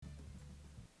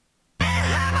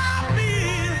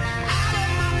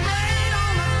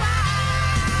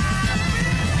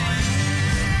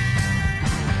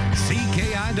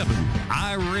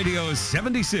iRadio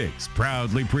 76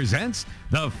 proudly presents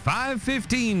the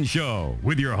 515 Show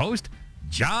with your host,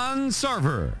 John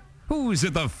Sarver. Who's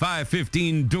at the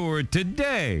 515 door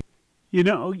today? You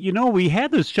know, we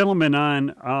had this gentleman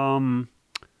on,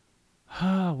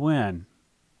 when?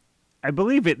 I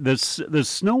believe the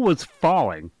snow was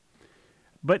falling,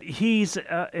 but he's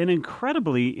an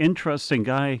incredibly interesting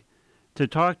guy to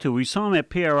talk to. We saw him at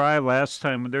PRI last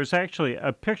time. There's actually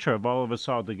a picture of all of us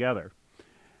all together.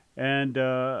 And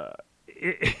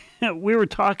we were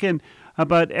talking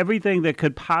about everything that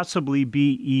could possibly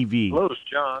be EV. Hello, it's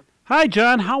John. Hi,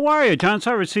 John. How are you? John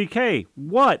Sarver, CK.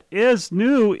 What is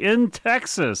new in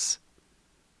Texas?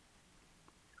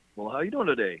 Well, how you doing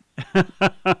today?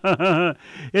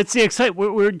 It's the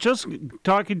excitement. We're just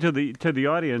talking to the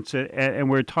audience, and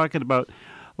we're talking about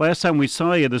last time we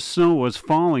saw you, the snow was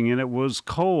falling, and it was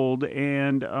cold.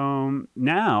 And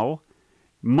now,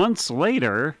 months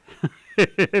later,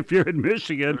 if you're in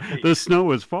Michigan, right, the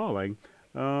snow is falling.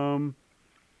 Wow.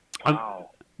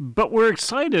 But we're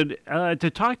excited to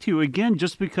talk to you again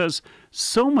just because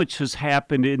so much has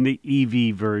happened in the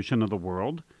EV version of the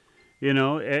world, and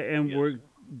Yes. we're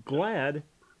glad,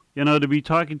 to be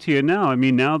talking to you now. I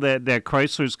mean, now that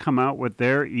Chrysler's come out with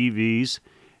their EVs,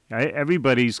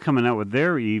 everybody's coming out with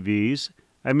their EVs.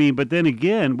 I mean, but then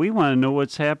again, we want to know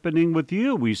what's happening with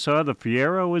you. We saw the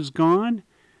Fiero is gone.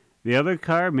 The other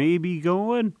car may be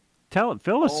going.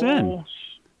 Fill us in.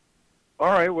 All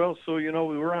right. Well, so, we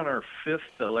were on our fifth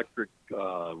electric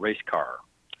race car.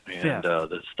 And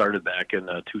that started back in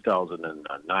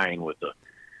 2009 with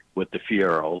the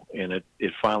Fiero. And it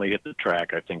finally hit the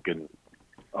track, I think, in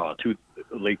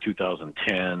late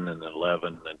 2010 and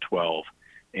 11 and 12.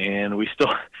 And we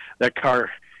still, that car,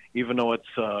 even though it's,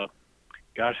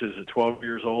 is it 12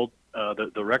 years old?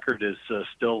 The record is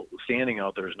still standing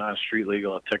out there. It's not street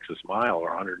legal at Texas mile or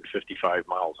 155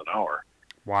 miles an hour.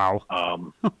 Wow.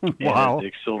 Wow. Wow. The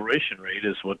acceleration rate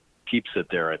is what keeps it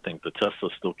there. I think the Tesla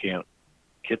still can't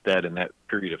hit that in that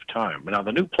period of time. Now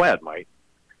the new Plaid might,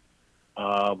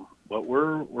 but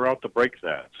we're out to break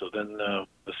that. So then the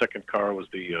second car was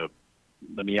the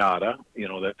Miata.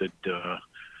 That did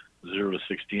 0 to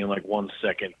 60 in like 1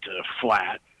 second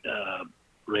flat.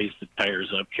 Raised the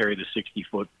tires up, carried a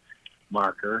 60-foot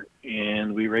marker,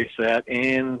 and we raced that,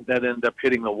 and that ended up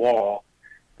hitting the wall.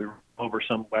 We were over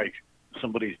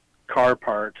somebody's car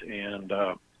part and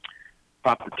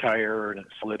popped the tire, and it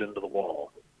slid into the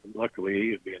wall. And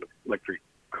luckily, it being an electric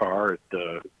car,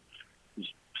 it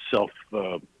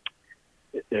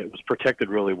was protected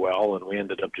really well, and we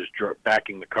ended up just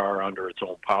backing the car under its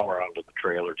own power onto the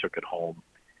trailer, took it home.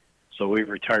 So we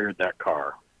retired that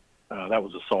car. That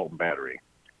was assault and battery.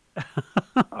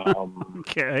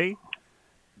 Okay.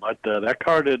 But that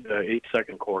car did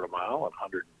 8-second quarter mile at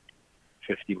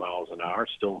 150 miles an hour.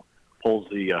 Still holds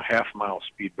the half-mile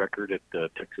speed record at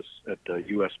Texas at the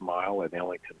U.S. mile at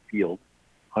Ellington Field,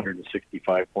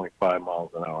 165.5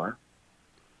 miles an hour.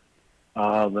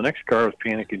 The next car was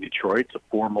Panic in Detroit. It's a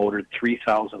four-motored,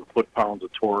 3,000 foot-pounds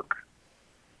of torque.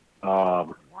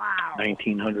 Wow.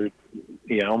 1,900,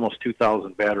 almost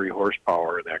 2,000 battery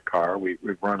horsepower in that car. We've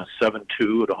run a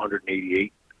 7.2 at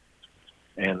 188,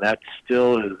 and that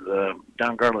still is,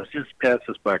 Don Garlis just passed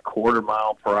us by a quarter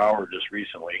mile per hour just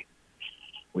recently.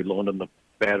 We loaned him the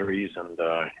batteries, and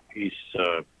he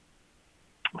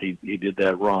did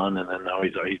that run, and then now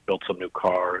he's built some new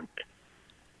car, and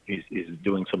he's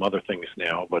doing some other things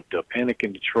now. But Panic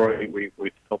in Detroit, we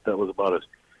felt that was about as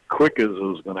quick as it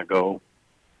was going to go.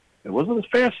 It wasn't as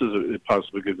fast as it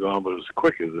possibly could have gone, but it was as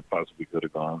quick as it possibly could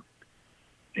have gone.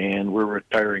 And we're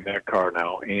retiring that car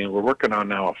now. And we're working on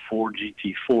now a Ford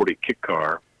GT40 kit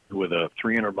car with a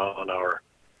 300-mile-an-hour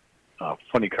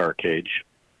funny car cage.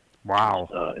 Wow.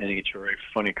 NHRA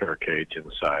funny car cage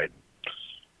inside.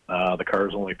 The car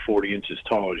is only 40 inches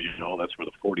tall, as you know. That's where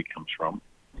the 40 comes from.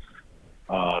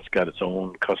 It's got its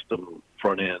own custom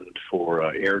front end for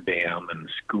air dam and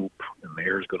scoop, and the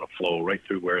air is going to flow right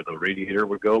through where the radiator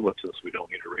would go. But since we don't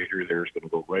need a radiator, the air is going to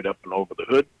go right up and over the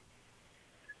hood,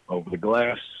 over the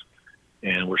glass,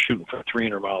 and we're shooting for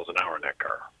 300 miles an hour in that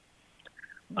car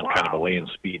on kind of a land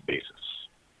speed basis.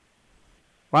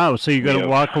 Wow, so you're going to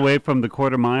walk away from the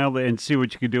quarter mile and see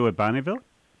what you can do at Bonneville?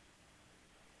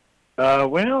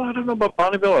 Well, I don't know about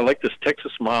Bonneville. I like this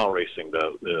Texas mile racing.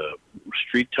 The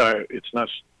street tire, it's not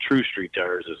true street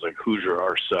tires. It's like Hoosier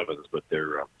R7s, but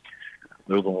they're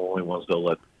the only ones they'll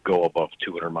let go above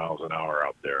 200 miles an hour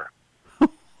out there.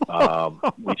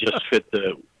 We just fit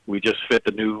the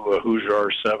new Hoosier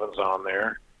R7s on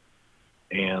there,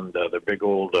 and the big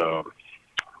old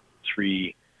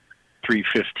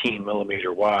 315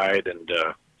 millimeter wide and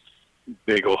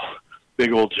big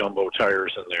big old jumbo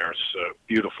tires in there. It's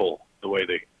beautiful the way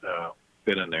they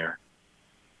fit in there.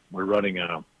 We're running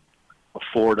a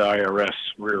Ford IRS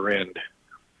rear end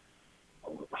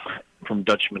from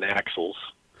Dutchman axles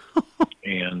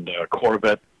and a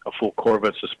full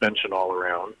Corvette suspension all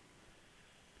around.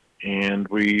 And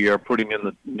we are putting in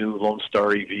the new Lone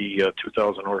Star EV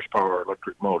 2,000 horsepower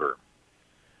electric motor.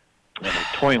 And I'm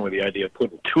toying with the idea of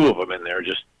putting two of them in there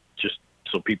just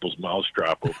so people's mouths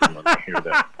drop open when they hear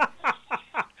that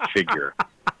figure.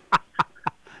 I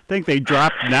think they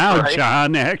dropped now, Right?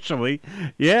 John, actually.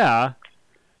 Yeah.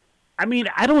 I mean,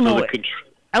 I don't know.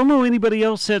 I don't know anybody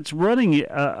else that's running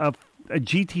a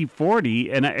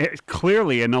GT40 and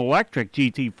clearly an electric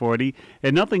GT40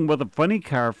 and nothing with a funny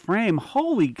car frame.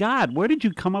 Holy God, where did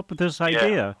you come up with this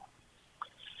idea?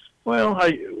 Well,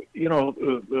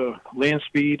 the land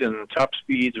speed and top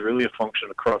speed is really a function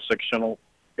of cross-sectional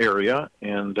area,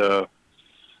 and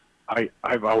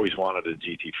I've always wanted a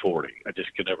GT40. I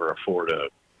just could never afford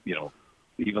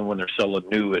even when they're selling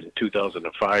new in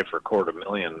 2005 for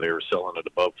 $250,000, they were selling it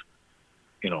above,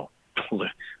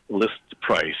 list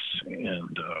price,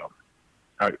 and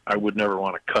I would never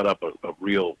want to cut up a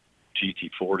real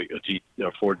GT40,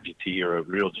 a Ford GT or a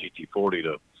real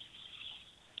GT40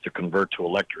 to convert to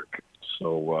electric.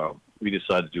 So we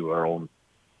decided to do our own.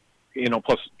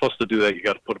 Plus to do that, you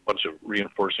got to put a bunch of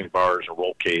reinforcing bars and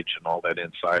roll cage and all that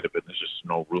inside of it. There's just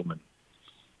no room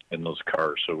in those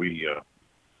cars, so we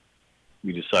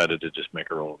decided to just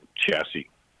make our own chassis.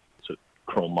 It's a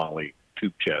chrome moly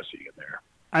tube chassis in there.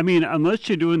 I mean, unless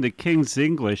you're doing the King's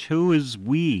English, who is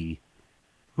we?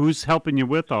 Who's helping you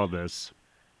with all this?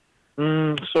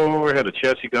 So I had a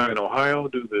chassis guy in Ohio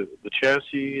do the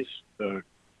chassis.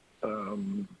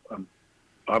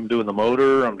 I'm doing the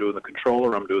motor. I'm doing the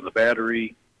controller. I'm doing the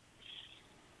battery.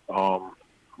 I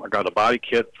got a body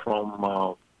kit from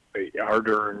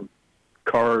Ardern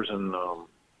Cars in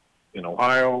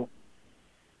Ohio.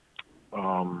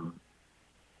 And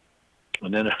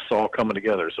then it's all coming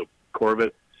together. So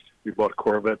Corvette, we bought a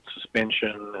Corvette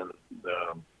suspension, and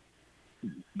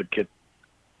the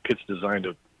kit's designed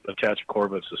to attach a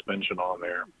Corvette suspension on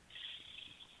there.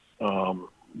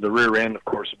 The rear end, of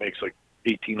course, it makes like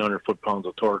 1,800 foot-pounds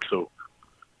of torque, so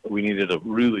we needed a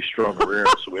really strong rear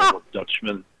end, so we have a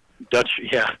Dutchman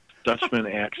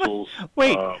axles.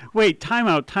 Wait, time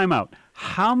out.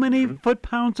 How many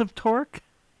foot-pounds of torque?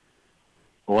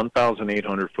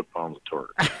 1,800 foot-pounds of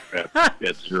torque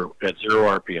at zero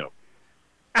RPM.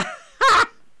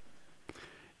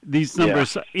 These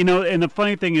numbers, and the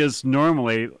funny thing is,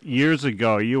 normally, years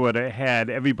ago, you would have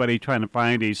had everybody trying to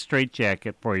find a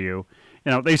straitjacket for you.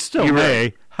 They still You're may.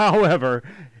 right. However,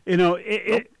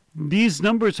 these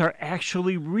numbers are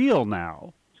actually real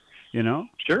now.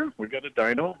 Sure, we got a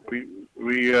dyno.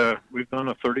 We've done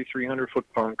a 3,300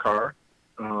 foot-pound car,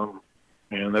 and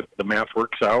the math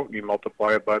works out. You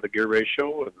multiply it by the gear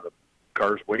ratio and the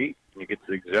car's weight, and you get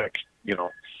the exact,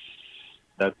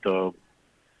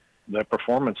 that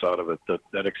performance out of it,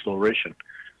 that acceleration.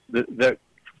 The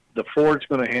Ford's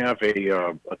going to have a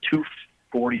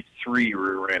 243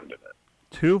 rear end in it.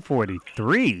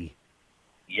 243?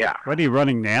 Yeah. What are you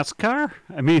running, NASCAR?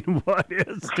 I mean, what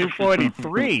is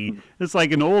 243? It's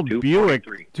like an old Buick.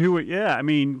 Yeah, I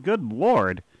mean, good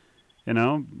Lord.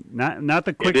 Not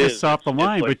the quickest off the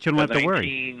line, but you don't have to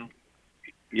worry.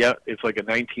 Yeah, it's like a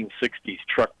 1960s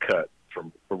truck cut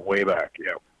from way back,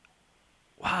 yeah.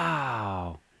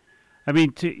 Wow. I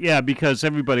mean, because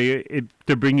everybody,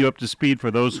 to bring you up to speed for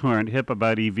those who aren't hip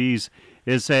about EVs,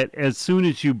 is that as soon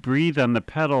as you breathe on the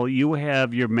pedal, you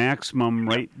have your maximum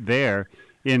right there,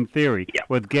 in theory. Yep.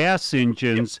 With gas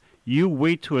engines, you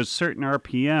wait to a certain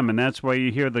RPM, and that's why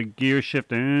you hear the gear shift,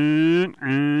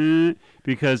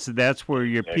 because that's where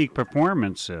your peak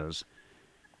performance is.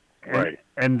 Right.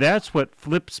 And that's what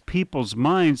flips people's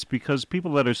minds, because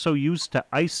people that are so used to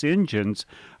ICE engines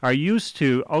are used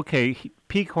to,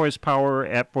 peak horsepower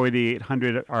at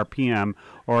 4,800 RPM,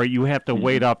 or you have to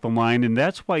wait off the line, and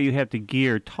that's why you have to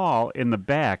gear tall in the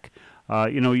back.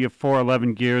 You have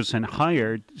 411 gears and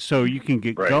higher, so you can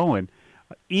get going.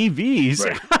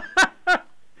 EVs,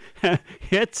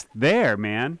 it's there,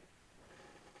 man.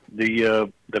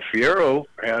 The Fiero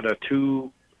had a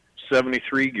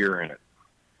 273 gear in it.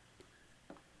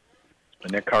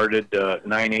 And that car did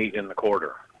 9.8 in the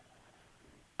quarter.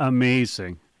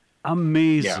 Amazing. And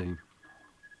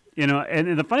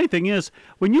the funny thing is,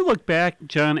 when you look back,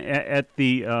 John, at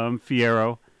the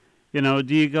Fiero,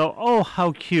 do you go, oh,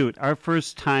 how cute, our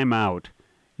first time out?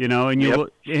 And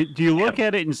do you look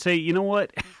at it and say, you know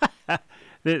what?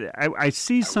 I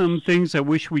see some things I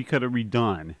wish we could have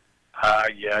redone.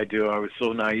 Yeah, I do. I was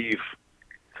so naive.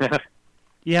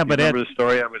 Yeah, You but remember the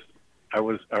story?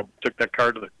 I took that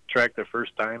car to the track the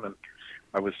first time, and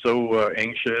I was so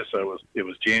anxious. It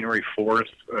was January 4th,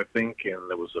 I think,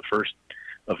 and it was the first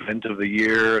event of the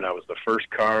year, and I was the first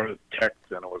car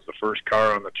teched, and I was the first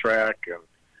car on the track, and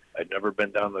I'd never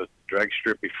been down the drag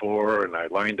strip before, and I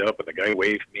lined up, and the guy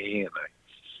waved me, and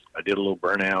I did a little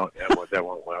burnout. That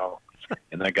went well,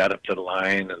 and I got up to the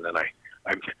line, and then I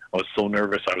was so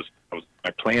nervous.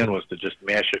 My plan was to just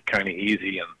mash it kind of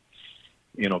easy and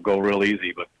go real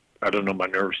easy, but I don't know, my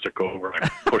nerves took over, and I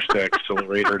pushed the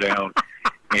accelerator down,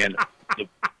 and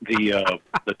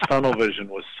the tunnel vision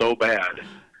was so bad.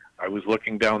 I was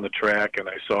looking down the track, and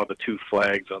I saw the two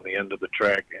flags on the end of the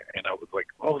track, and I was like,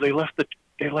 "Oh, they left the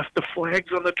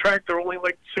flags on the track. They're only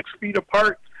like 6 feet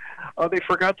apart. They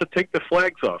forgot to take the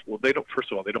flags off." Well, they don't.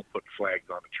 First of all, they don't put flags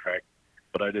on the track,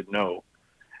 but I didn't know.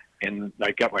 And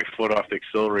I got my foot off the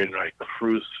accelerator, and I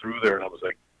cruised through there, and I was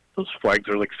like, "Those flags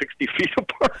are like 60 feet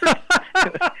apart."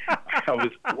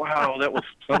 Wow, that was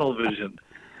tunnel vision.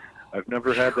 I've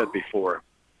never had that before.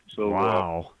 So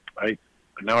wow.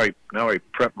 Now I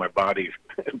prep my body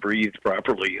and breathe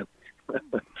properly.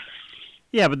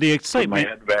 Yeah, but the Put excitement. my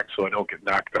head back so I don't get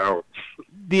knocked out.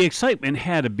 The excitement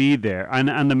had to be there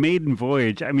on the maiden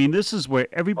voyage. I mean, this is where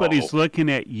everybody's looking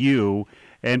at you,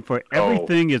 and for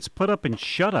everything, it's put up and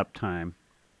shut up time.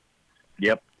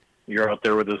 Yep, you're out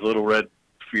there with this little red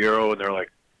Fiero, and they're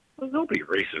like, "Well, nobody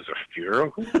races a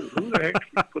Fiero. Who the heck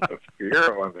put a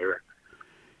Fiero on there?"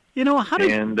 How did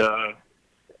And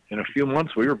in a few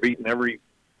months, we were beating every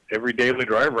daily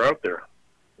driver out there.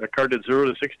 That car did 0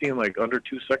 to 60 in like under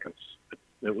 2 seconds.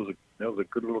 That was a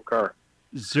good little car.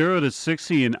 0 to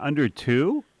 60 in under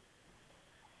 2?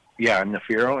 Yeah, and the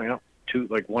Fiero, yeah,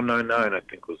 199, I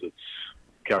think was its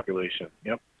calculation.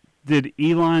 Yep. Did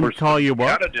Elon call you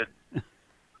up? Did.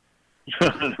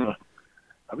 I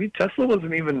mean, Tesla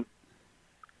wasn't even.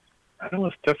 I don't know,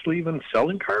 was Tesla even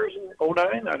selling cars in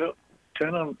 '09? I don't.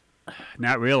 10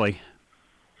 Not really.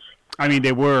 I mean,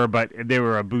 they were, but they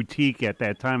were a boutique at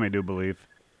that time, I do believe.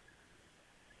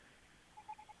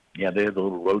 Yeah, they had the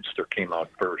little Roadster came out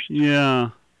first. Yeah.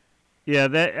 Yeah,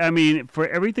 I mean, for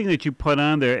everything that you put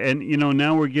on there, and,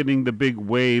 now we're getting the big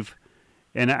wave,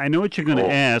 and I know what you're going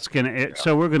to ask, and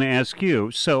so we're going to ask you.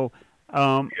 So,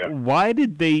 why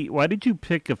did you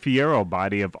pick a Fiero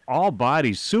body of all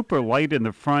bodies, super light in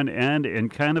the front end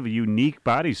and kind of a unique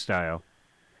body style?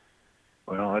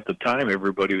 Well, at the time,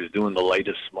 everybody was doing the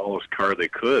lightest, smallest car they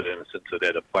could, and since it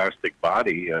had a plastic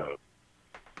body, in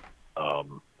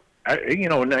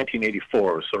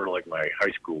 1984 was sort of like my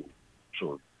high school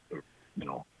sort of,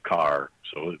 car.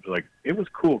 So it was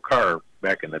a cool car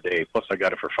back in the day. Plus, I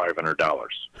got it for $500.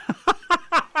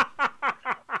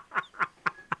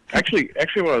 Actually,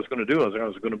 what I was going to do is I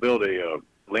was going to build a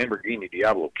Lamborghini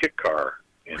Diablo kit car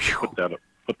and put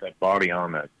that body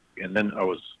on that. And then I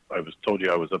was told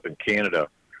you I was up in Canada,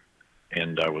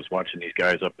 and I was watching these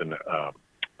guys up in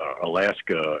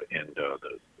Alaska, and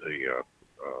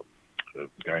the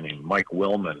guy named Mike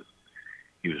Willman,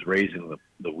 he was raising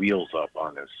the wheels up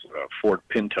on his Ford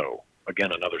Pinto,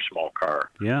 again another small car.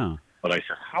 Yeah. But I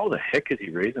said, how the heck is he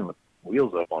raising the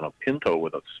wheels up on a Pinto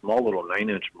with a small little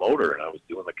 9-inch motor? And I was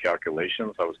doing the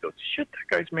calculations. I was going, shit, that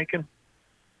guy's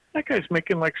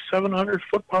making like 700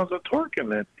 foot-pounds of torque in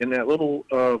that little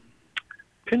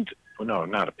Pinto. No,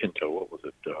 not a Pinto. What was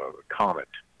it? Comet.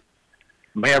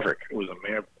 Maverick. It was a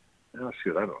Maverick. Oh,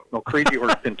 shoot, I don't know. No, Crazy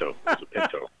Horse Pinto. It was a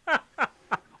Pinto.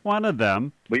 One of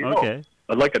them. But okay.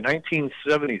 Like a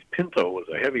 1970s Pinto was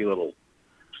a heavy little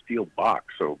steel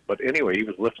box. So, but anyway, he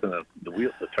was lifting the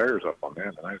tires up on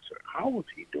that, and I said, how was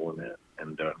he doing that?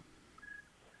 And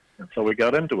so we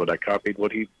got into it. I copied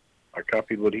what he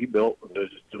built, and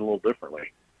just did a little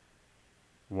differently.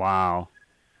 Wow.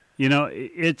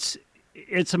 It's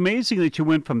amazing that you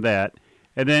went from that.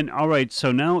 And then, all right,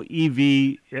 so now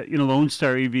EV, Lone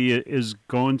Star EV is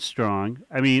going strong.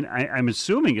 I mean, I'm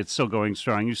assuming it's still going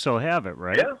strong. You still have it,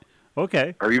 right? Yeah.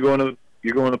 Okay. Are you going to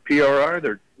PRI?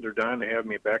 They're dying to have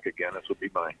me back again. This will be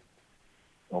my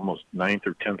almost 9th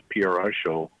or 10th PRI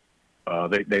show.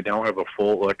 They now have a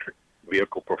full electric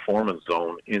vehicle performance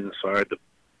zone inside the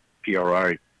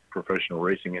PRI Professional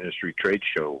Racing Industry Trade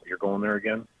Show. You're going there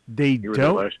again? You were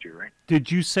there last year, right?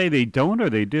 Did you say they don't or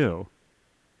they do?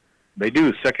 They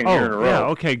do, second year in a row. Yeah,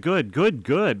 okay, good.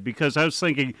 Because I was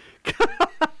thinking,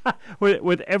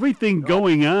 with everything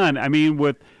going on, I mean,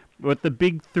 with the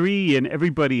big three and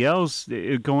everybody else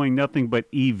going nothing but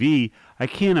EV, I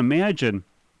can't imagine,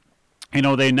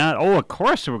 they not, of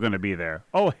course we're going to be there.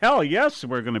 Oh, hell yes,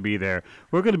 we're going to be there.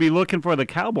 We're going to be looking for the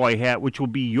cowboy hat, which will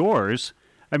be yours.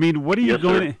 I mean, what are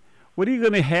you What are you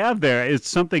going to have there? Is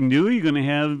something new? You're going to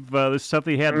have the stuff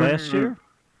they had last year?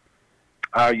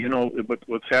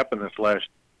 What's happened this last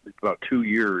about 2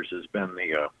 years has been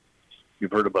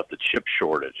you've heard about the chip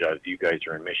shortage. You guys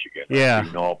are in Michigan. Yeah.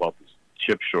 You know about the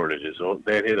chip shortages. So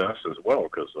that hit us as well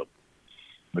because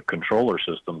the controller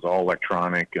system's all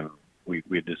electronic, and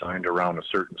we designed around a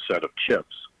certain set of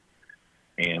chips.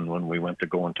 And when we went to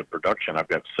go into production, I've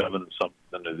got something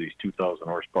of these 2,000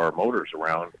 horsepower motors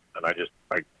around,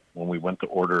 and when we went to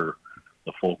order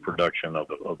the full production of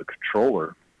the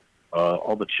controller,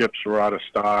 all the chips were out of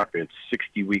stock. It's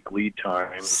 60-week lead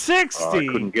time. 60? I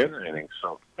couldn't get anything.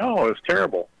 So, no, it was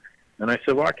terrible. And I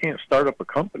said, well, I can't start up a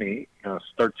company,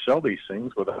 start sell these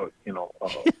things without,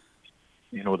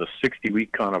 with a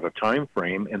 60-week kind of a time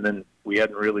frame. And then we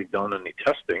hadn't really done any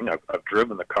testing. I've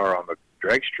driven the car on the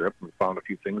drag strip and found a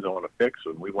few things I want to fix.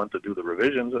 And we went to do the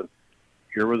revisions, and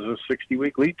here was a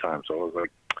 60-week lead time. So I was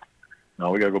like,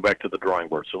 no, we got to go back to the drawing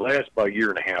board. So last about a year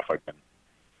and a half, I've been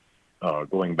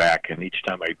going back, and each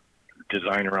time I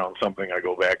design around something, I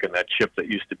go back, and that chip that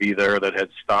used to be there that had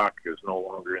stock is no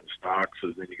longer in stock,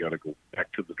 so then you got to go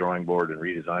back to the drawing board and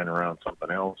redesign around something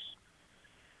else.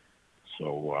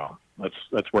 So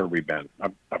that's where we've been.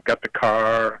 I've got the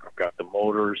car, I've got the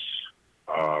motors,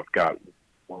 I've got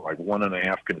like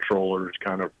 1.5 controllers,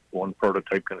 kind of one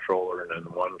prototype controller, and then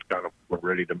one's kind of we're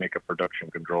ready to make a production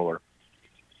controller.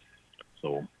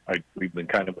 So we've been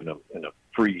kind of in a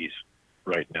freeze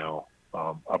right now.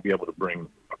 I'll be able to bring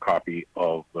a copy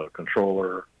of the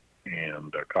controller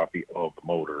and a copy of the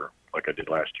motor like I did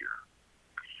last year.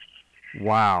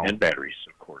 Wow. And batteries,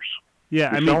 of course.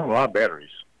 Yeah, We're selling a lot of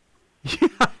batteries. Yeah,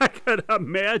 I could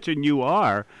imagine you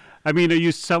are. I mean, are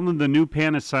you selling the new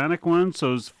Panasonic ones?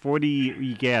 Those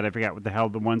 40, I forgot what the hell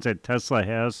the ones that Tesla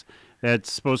has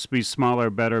that's supposed to be smaller,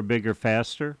 better, bigger,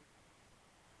 faster?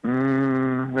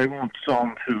 They won't sell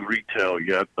them to retail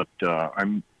yet, but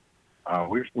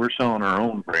we're selling our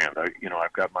own brand.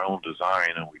 I've got my own design,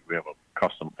 and we have a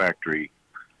custom factory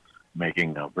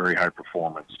making a very high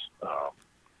performance,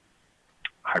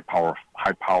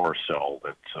 high power cell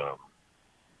that's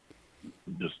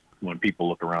just when people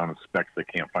look around and specs, they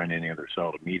can't find any other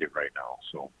cell to meet it right now.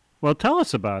 So, well, tell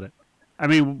us about it. I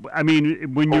mean,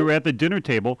 when you're at the dinner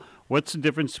table, what's the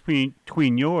difference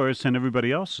between yours and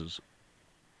everybody else's?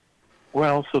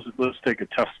 Well, so let's take a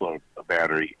Tesla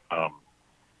battery.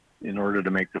 In order to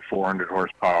make the 400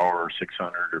 horsepower or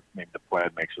 600, or maybe the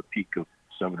Plaid makes a peak of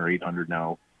 700 or 800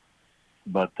 now,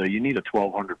 but you need a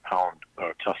 1,200-pound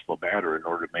Tesla battery in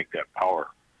order to make that power.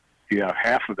 If you have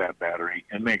half of that battery,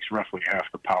 it makes roughly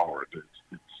half the power.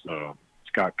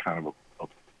 It's got kind of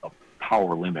a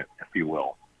power limit, if you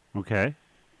will. Okay.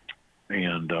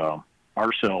 And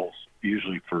our cells,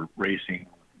 usually for racing,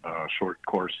 short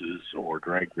courses or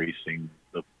drag racing,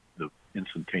 the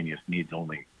instantaneous needs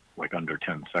only like under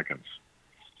 10 seconds.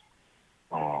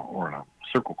 Or in a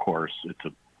circle course, it's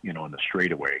in the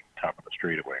straightaway, top of the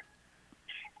straightaway,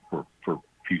 for a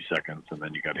few seconds, and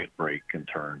then you got to hit brake and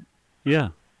turn. Yeah.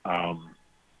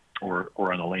 Or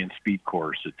on a land speed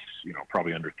course, it's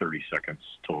probably under 30 seconds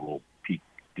total peak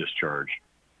discharge.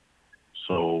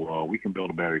 So we can build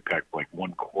a battery pack like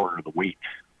 1/4 the weight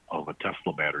of a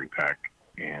Tesla battery pack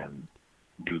and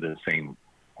do the same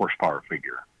horsepower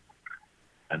figure,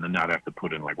 and then not have to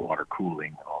put in like water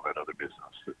cooling and all that other business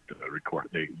that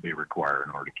they require in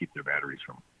order to keep their batteries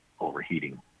from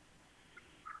overheating.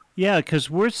 Yeah, because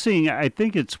we're seeing, I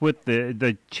think it's with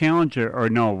the Challenger, or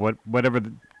no, whatever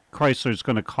Chrysler's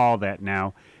going to call that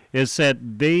now, is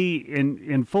that they,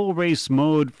 in full race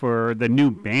mode for the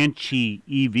new Banshee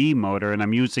EV motor, and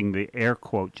I'm using the air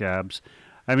quote jobs,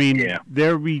 I mean, yeah.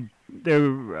 they're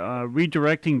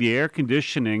redirecting the air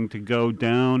conditioning to go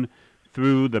down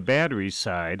through the battery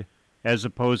side as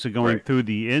opposed to going right through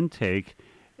the intake.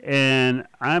 And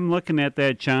I'm looking at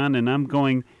that, John, and I'm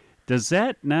going, does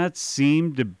that not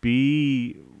seem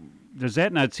like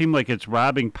it's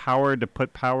robbing power to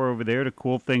put power over there to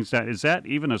cool things down? Is that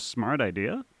even a smart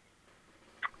idea?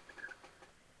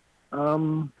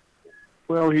 Well,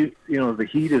 the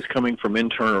heat is coming from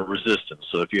internal resistance.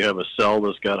 So if you have a cell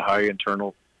that's got high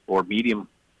internal or medium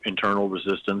internal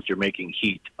resistance, you're making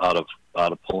heat out of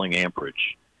pulling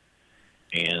amperage.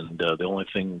 And the only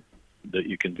thing that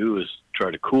you can do is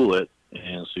try to cool it,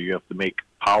 and so you have to make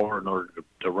power in order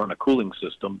to run a cooling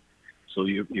system. So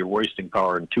you're wasting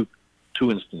power in two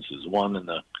instances. One,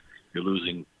 you're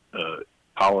losing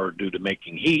power due to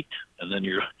making heat, and then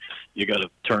you got to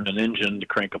turn an engine to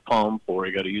crank a pump, or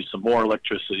you got to use some more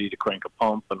electricity to crank a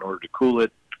pump in order to cool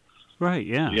it. Right.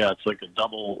 Yeah. Yeah, it's like a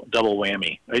double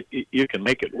whammy. You can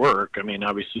make it work. I mean,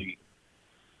 obviously,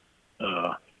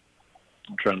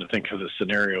 I'm trying to think of the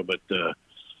scenario, but if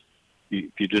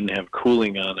you didn't have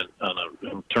cooling on an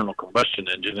internal combustion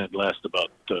engine, it'd last about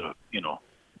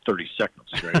 30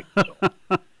 seconds, right?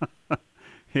 So.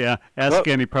 Yeah, ask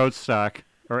any Pro Stock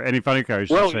or any funny car.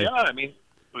 Well, say. yeah, I mean,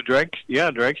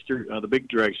 dragster, the big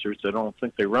dragsters, I don't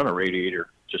think they run a radiator.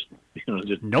 Just Nope.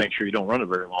 make sure you don't run it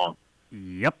very long.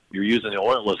 Yep. You're using the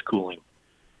oilless cooling.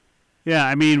 Yeah,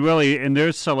 I mean, really, and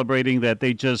they're celebrating that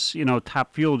they just,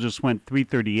 Top Fuel just went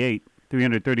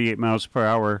 338 miles per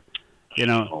hour, I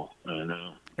know.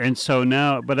 And so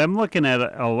now, but I'm looking at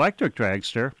an electric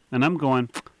dragster, and I'm going,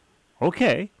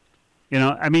 okay.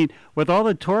 I mean, with all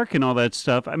the torque and all that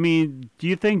stuff, I mean, do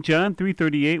you think, John,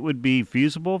 338 would be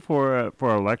feasible for an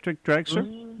electric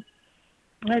dragster?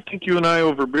 I think you and I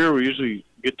over beer, we usually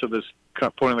get to this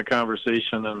point in the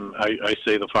conversation, and I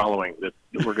say the following, that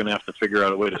we're going to have to figure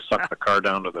out a way to suck the car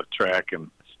down to the track, and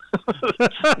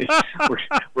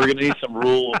we're going to need some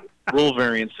rule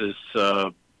variances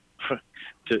to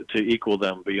equal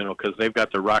them, but because they've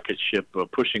got the rocket ship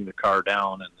pushing the car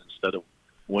down, and instead of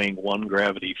weighing one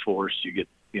gravity force, you get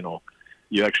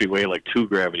you actually weigh like two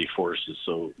gravity forces,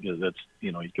 so that's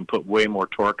you can put way more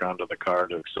torque onto the car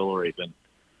to accelerate than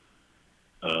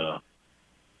an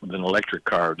electric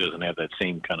car. Doesn't have that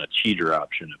same kind of cheater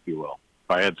option, if you will.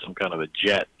 If I had some kind of a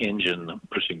jet engine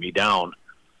pushing me down,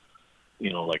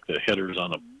 like the headers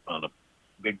on a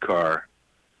big car,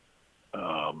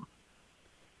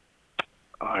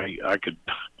 I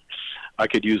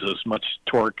could use as much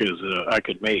torque as I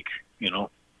could make,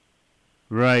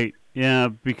 Right. Yeah,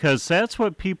 because that's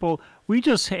what we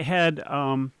just had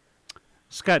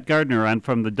Scott Gardner on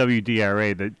from the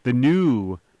WDRA, the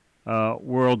new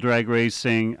World Drag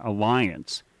Racing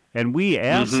Alliance. And we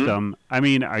asked them, I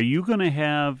mean, are you going to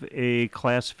have a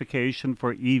classification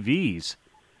for EVs?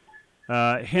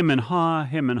 Him and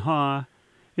haw.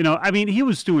 I mean, he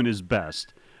was doing his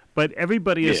best. But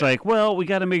everybody is like, well, we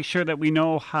got to make sure that we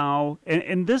know how.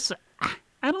 And this,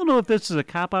 I don't know if this is a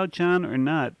cop-out, John, or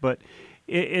not, but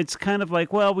it's kind of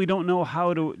like, well, we don't know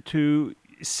how to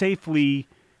safely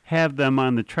have them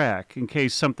on the track in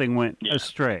case something went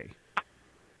astray.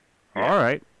 All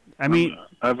right. I mean,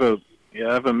 I have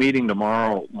a meeting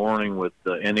tomorrow morning with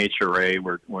the NHRA.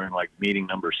 We're in like meeting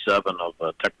number 7 of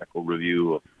a technical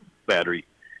review of battery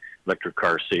electric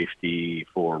car safety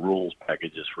for rules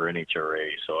packages for NHRA.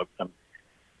 So I'm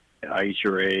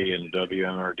IHRA and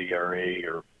WMRDRA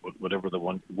or whatever the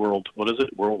one World. What is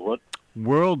it? World what?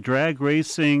 World Drag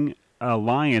Racing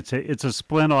Alliance. It's a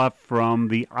split off from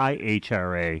the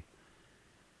IHRA.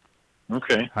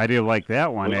 Okay. How do you like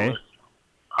that one, well,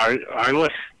 I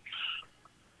like.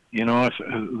 If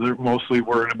they're mostly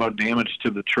worried about damage to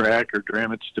the track or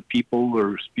damage to people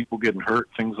or people getting hurt,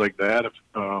 things like that.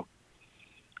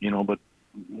 But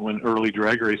when early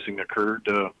drag racing occurred,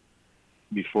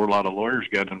 before a lot of lawyers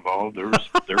got involved, there was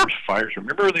fires.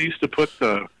 Remember they used to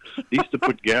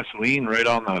put gasoline right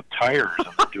on the tires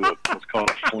and do what's called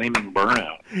a flaming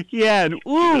burnout. Yeah, and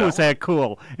was that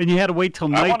cool? And you had to wait till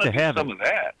night to have some of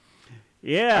that.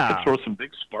 Yeah, I could throw some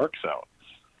big sparks out.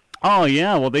 Oh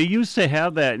yeah, well they used to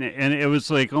have that, and it was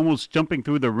like almost jumping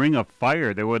through the ring of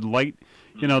fire. They would light,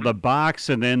 the box,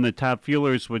 and then the top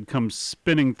fuelers would come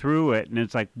spinning through it, and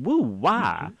it's like woo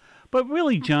wah. But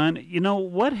really, John,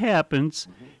 what happens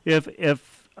if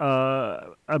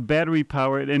a battery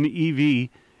powered an EV,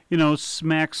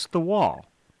 smacks the wall?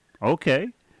 Okay,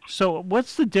 so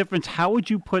what's the difference? How would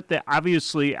you put that?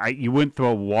 Obviously, you wouldn't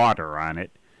throw water on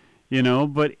it,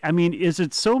 But I mean, is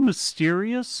it so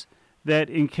mysterious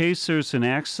that in case there's an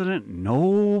accident,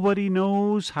 nobody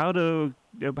knows how to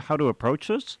approach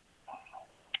this?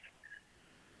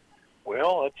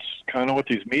 Well, that's kind of what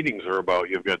these meetings are about.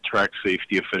 You've got track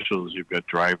safety officials, you've got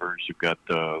drivers, you've got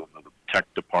the tech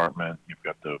department, you've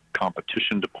got the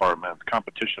competition department. The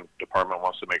competition department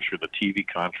wants to make sure the TV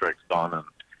contract's done and,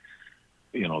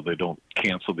 they don't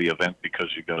cancel the event because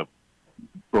you've got a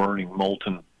burning,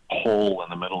 molten hole in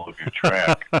the middle of your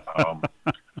track.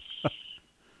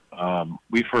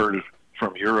 We've heard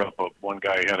from Europe of one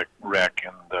guy had a wreck,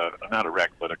 and not a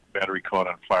wreck, but a battery caught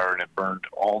on fire, and it burned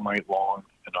all night long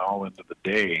and all into the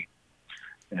day.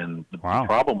 And the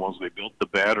problem was they built the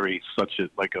battery such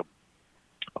that, like a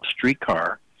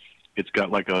streetcar, it's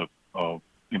got like a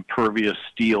impervious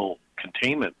steel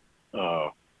containment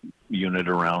unit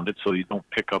around it, so you don't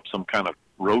pick up some kind of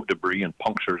road debris and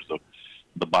punctures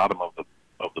the bottom of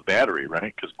the battery,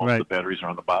 right? Because most of the batteries are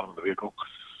on the bottom of the vehicle.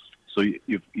 So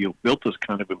you've built this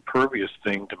kind of impervious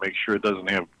thing to make sure it doesn't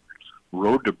have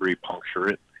road debris puncture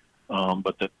it,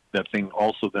 but that thing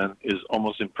also then is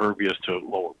almost impervious to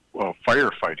low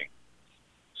firefighting.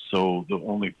 So the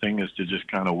only thing is to just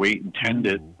kind of wait and tend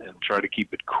it and try to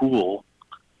keep it cool,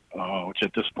 which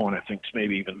at this point I think is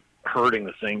maybe even hurting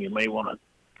the thing. You may want to,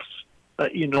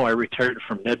 I retired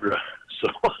from NEDRA, so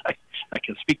I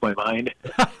can speak my mind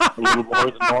a little more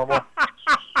than normal.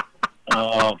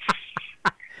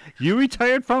 You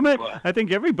retired from it? I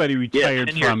think everybody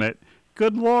retired from it.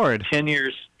 Good Lord. 10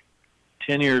 years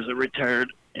I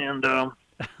retired, and the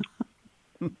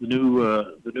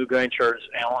new guy in charge is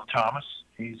Alan Thomas.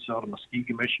 He's out of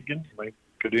Muskegon, Michigan. You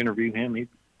could interview him. He's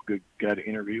a good guy to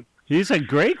interview. He's a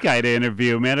great guy to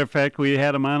interview. Matter of fact, we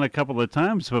had him on a couple of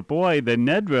times. But, boy, the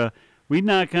NEDRA, we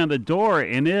knock on the door,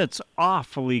 and it's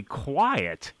awfully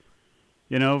quiet.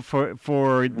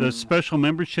 For the special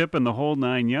membership and the whole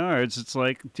 9 yards, it's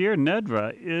like, dear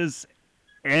NEDRA, is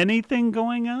anything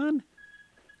going on?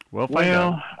 We'll find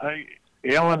out.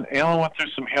 Alan went through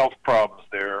some health problems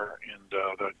there, and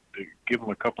they give him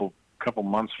a couple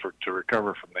months to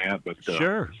recover from that. But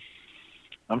sure,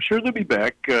 I'm sure they'll be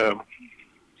back.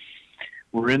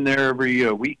 We're in there every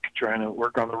week trying to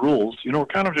work on the rules. We're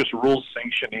kind of just rules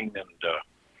sanctioning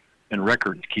and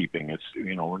records keeping. It's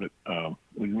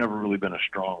we've never really been a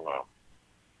strong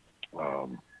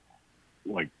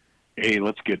hey,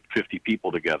 let's get 50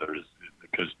 people together.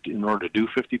 Because in order to do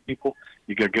 50 people,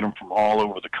 you got to get them from all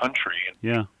over the country. And,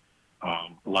 yeah.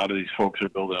 A lot of these folks are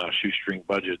building on a shoestring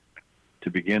budget to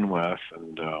begin with,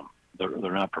 and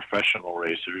they're not professional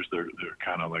racers. They're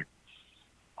kind of like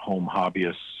home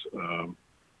hobbyists.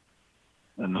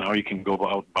 And now you can go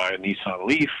out and buy a Nissan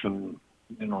Leaf and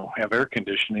have air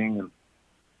conditioning, and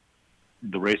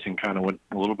the racing kind of went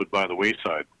a little bit by the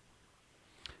wayside.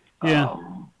 Yeah.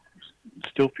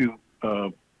 Still a few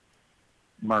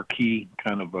marquee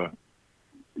kind of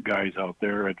guys out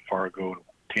there at Fargo,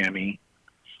 Tammy.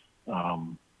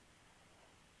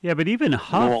 Yeah, but even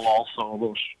Huff. Lowell also, a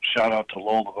little shout out to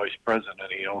Lowell, the vice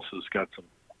president. He also has got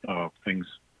some things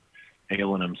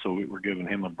ailing him, so we're giving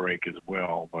him a break as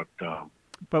well. But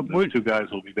those two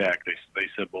guys will be back. They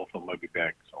said both of them might be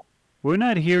back. So we're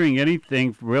not hearing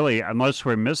anything really, unless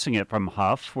we're missing it from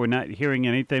Huff. We're not hearing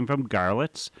anything from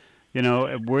Garlitz.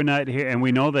 We're not here, and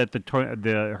we know that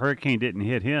the hurricane didn't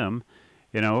hit him,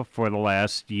 for the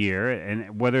last year,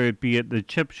 and whether it be at the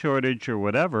chip shortage or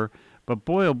whatever. But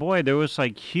boy, oh boy, there was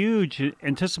like huge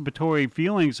anticipatory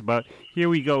feelings about here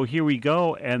we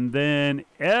go, and then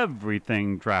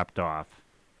everything dropped off.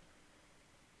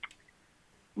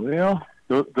 Well,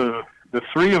 the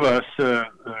three of us,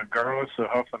 Garlis,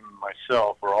 Huff, and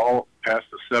myself, were all past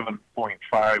the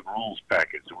 7.5 rules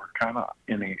package. We're kind of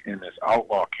in this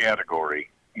outlaw category,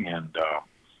 and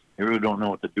they really don't know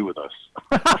what to do with us.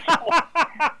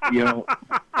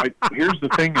 Here's the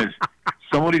thing: is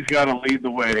somebody's got to lead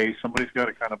the way. Somebody's got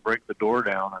to kind of break the door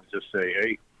down and just say,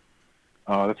 "Hey."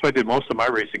 That's why I did most of my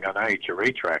racing on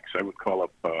IHRA tracks. I would call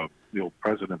up the old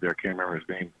president there, I can't remember his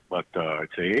name, but I'd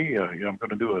say, hey, I'm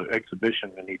going to do an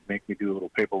exhibition, and he'd make me do a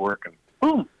little paperwork, and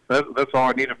boom, that's all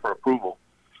I needed for approval.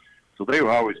 So they've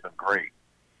always been great.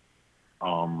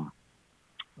 The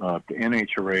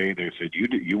NHRA, they said,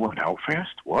 you went out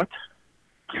fast? What?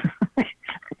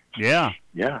 Yeah.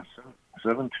 Yeah,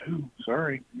 7.2.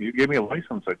 Sorry, you gave me a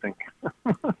license, I think.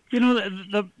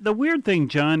 The weird thing,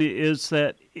 John, is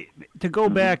that to go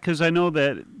back, because I know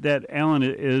that Alan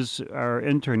is our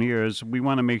intern here, is we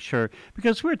want to make sure,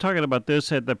 because we were talking about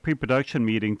this at the pre-production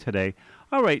meeting today.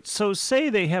 All right, so say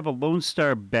they have a Lone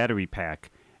Star battery pack,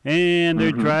 and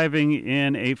they're driving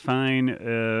in a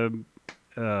fine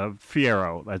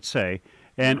Fiero, let's say,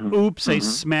 and oops, they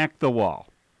smack the wall.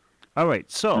 All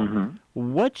right, so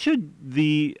what should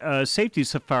the safety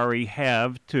safari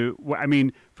have to,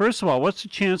 first of all, what's the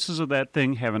chances of that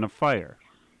thing having a fire?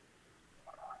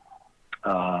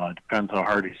 Depends how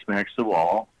hard he smacks the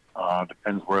wall.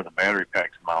 Depends where the battery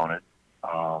pack's mounted.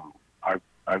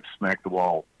 I've smacked the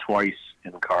wall twice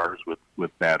in cars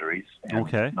with batteries,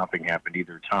 and nothing happened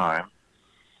either time.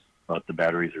 But the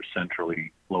batteries are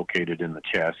centrally located in the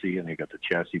chassis, and you got the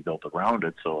chassis built around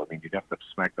it. So, you'd have to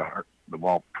smack the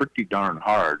wall pretty darn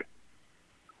hard,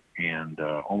 and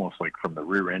almost like from the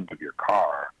rear end of your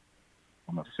car.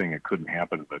 I'm not saying it couldn't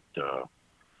happen, but the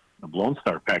Lone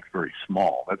Star pack's very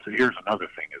small. Here's another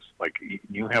thing: is like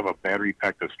you have a battery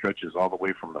pack that stretches all the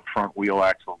way from the front wheel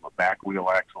axle, the back wheel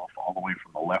axle, all the way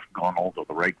from the left gunnel to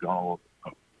the right gunnel.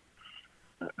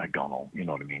 A gunnel, you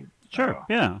know what I mean? Sure,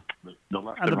 yeah. The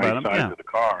left and right sides of the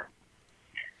car.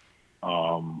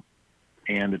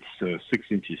 And it's 6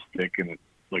 inches thick, and it's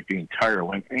like the entire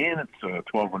length, and it's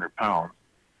 1,200 pounds.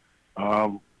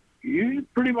 You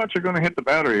pretty much are going to hit the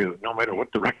battery no matter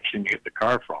what direction you hit the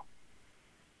car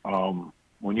from.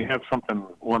 When you have something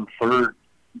 1/3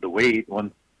 the weight,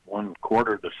 one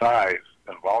 1/4 the size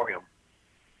and volume,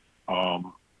 and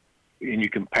you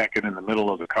can pack it in the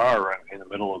middle of the car, in the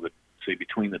middle of the, say,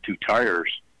 between the two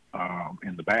tires,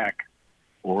 in the back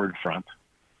or in front.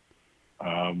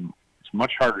 It's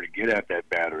much harder to get at that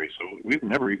battery, so we've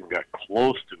never even got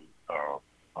close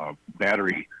to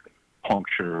battery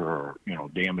puncture or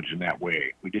damage in that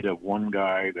way. We did have one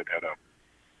guy that had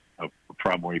a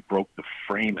problem where he broke the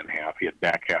frame in half. He had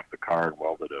back half the car and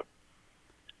welded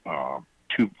a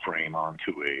tube frame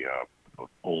onto a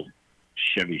old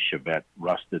Chevy Chevette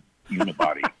rusted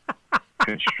unibody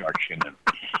construction, and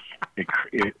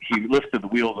he lifted the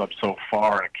wheels up so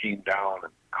far and it came down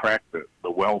and cracked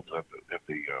the welds at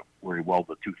the where he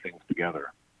welded the two things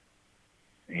together.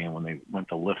 And when they went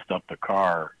to lift up the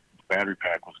car, the battery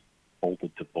pack was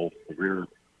bolted to both the rear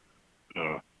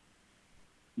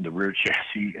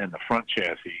chassis and the front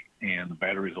chassis, and the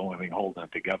battery was the only thing holding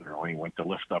it together. When he went to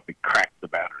lift up, he cracked the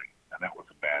battery, and that was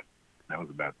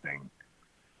a bad thing.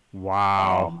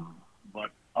 Wow.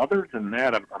 But other than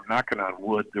that, I'm knocking on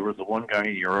wood. There was one guy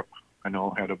in Europe I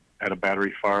know had a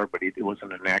battery fire, but it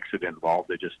wasn't an accident involved.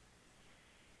 They just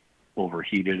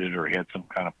overheated it or had some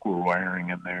kind of poor wiring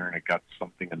in there, and it got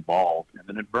something involved, and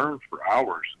then it burned for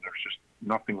hours, and there's just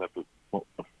nothing that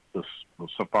the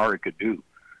Safari could do.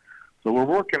 So we're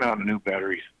working on a new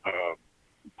battery.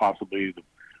 Possibly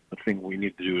the thing we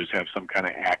need to do is have some kind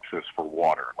of access for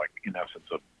water, like in essence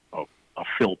a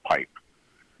fill pipe,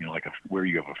 like where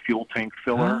you have a fuel tank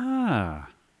filler. Ah.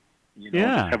 Just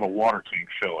have a water tank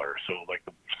filler. So like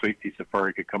the Safety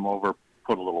Safari could come over,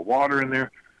 put a little water in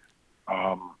there,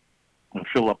 and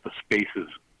fill up the spaces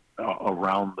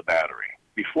around the battery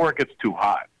before it gets too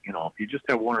hot. If you just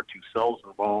have one or two cells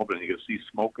involved and you can see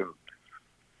smoke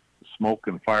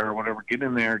and fire or whatever, get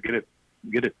in there, get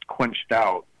it quenched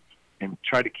out, and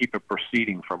try to keep it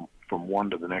proceeding from one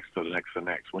to the next to the next to the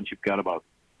next. Once you've got about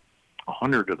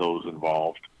 100 of those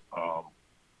involved,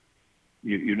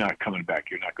 you're not coming back.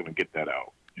 You're not going to get that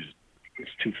out.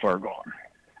 It's too far gone.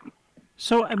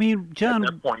 So, I mean, John...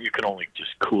 At that point, you can only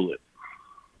just cool it.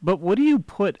 But what do you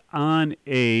put on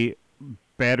a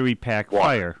battery pack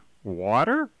fire?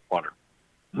 Water? Water.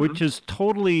 Mm-hmm. Which is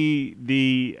totally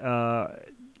the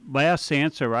last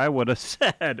answer I would have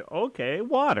said. Okay,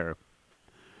 water.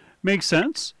 Makes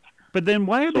sense. But then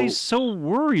why are they so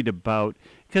worried about...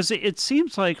 Because it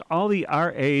seems like all the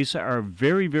RAs are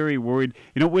very, very worried.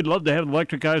 We'd love to have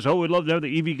electric guys. Oh, we'd love to have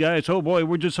the EV guys. Oh, boy,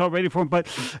 we're just all ready for them. But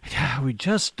we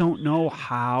just don't know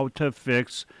how to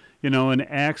fix, an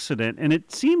accident. And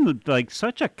it seemed like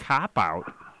such a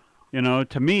cop-out,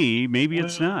 to me. Maybe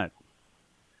it's not.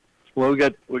 Well,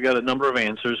 we got a number of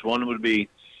answers. One would be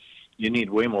you need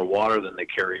way more water than they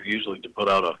carry. Usually to put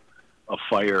out a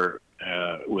fire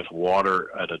with water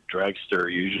at a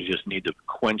dragster, you usually just need to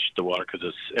quench the water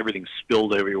because everything's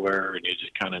spilled everywhere, and you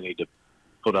just kind of need to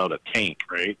put out a tank,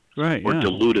 right? Right. Or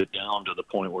dilute it down to the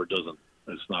point where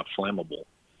it's not flammable.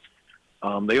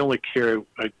 They only carry,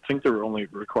 I think they're only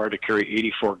required to carry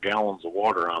 84 gallons of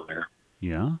water on there.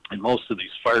 Yeah. And most of these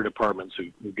fire departments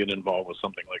who get involved with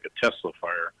something like a Tesla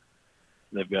fire,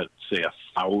 they've got, say,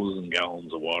 1,000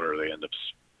 gallons of water they end up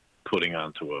putting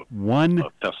onto a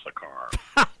Tesla car.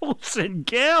 1,000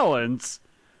 gallons?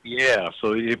 Yeah,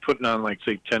 so you're putting on, like,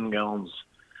 say, 10 gallons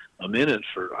a minute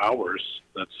for hours.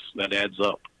 That adds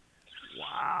up.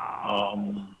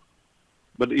 Wow.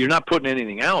 But you're not putting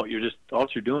anything out. All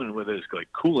you're doing with it is,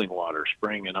 like, cooling water,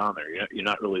 spraying it on there. You're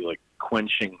not really, like,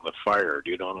 quenching the fire. Do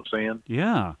you know what I'm saying?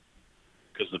 Yeah.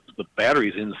 Because the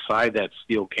battery's inside that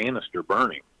steel canister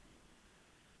burning.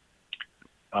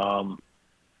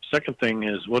 Second thing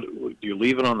is, do you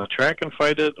leave it on the track and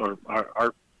fight it, or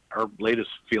our latest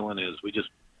feeling is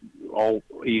all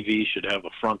EVs should have a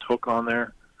front hook on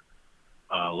there,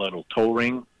 a little tow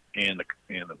ring, and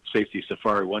the Safety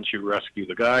Safari. Once you rescue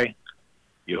the guy,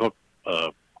 you hook a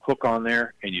hook on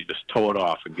there and you just tow it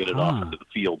off and get it off into the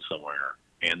field somewhere,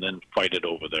 and then fight it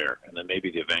over there, and then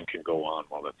maybe the event can go on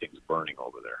while that thing's burning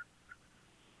over there.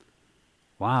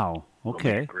 Wow.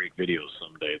 Okay. We'll make great videos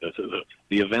someday.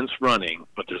 The event's running,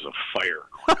 but there's a fire.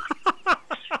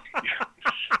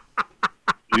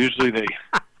 Usually they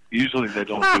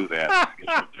don't do that. If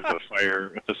there's a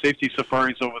fire, if the Safety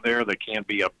Safari's over there, they can't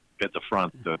be up at the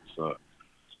front. That's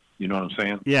you know what I'm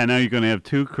saying? Yeah. Now you're going to have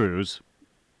two crews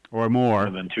or more.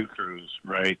 And then two crews,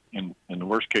 right? And the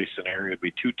worst case scenario would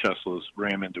be two Teslas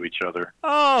ram into each other.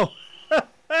 Oh.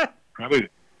 Probably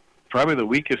the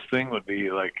weakest thing would be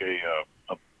like a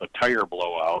tire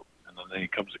blowout, and then he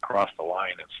comes across the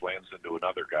line and slams into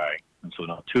another guy, and so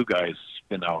now two guys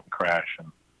spin out and crash.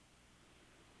 And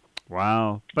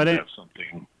wow! But have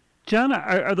something. John,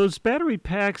 are those battery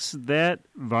packs that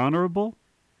vulnerable?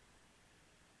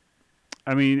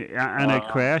 I mean, on a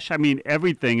crash, I mean,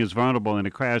 everything is vulnerable in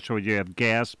a crash, whether you have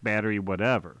gas, battery,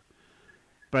 whatever.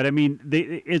 But I mean,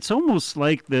 it's almost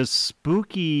like this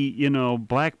spooky,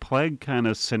 Black Plague kind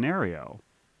of scenario.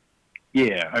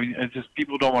 Yeah, I mean, it's just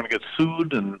people don't want to get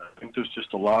sued, and I think there's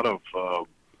just a lot of,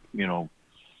 the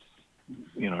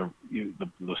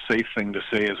safe thing to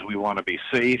say is we want to be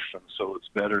safe, and so it's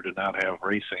better to not have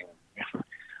racing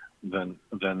than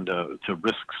to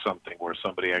risk something where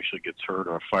somebody actually gets hurt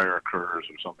or a fire occurs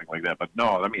or something like that. But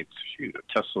no, I mean, shoot,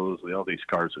 Teslas, all these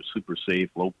cars are super safe,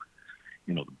 low.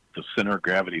 The center of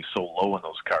gravity is so low in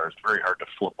those cars; it's very hard to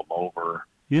flip them over.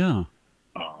 Yeah.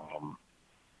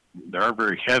 They are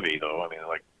very heavy, though. I mean,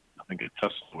 like I think a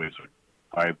Tesla weighs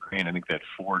 $5,000. I think that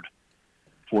Ford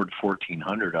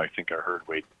 1400, I think I heard,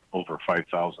 weighed over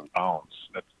 5,000 pounds.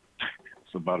 That's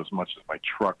about as much as my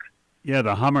truck. Yeah,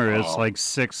 the Hummer is like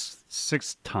six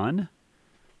ton.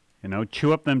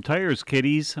 Chew up them tires,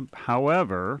 kiddies.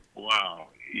 However. Wow.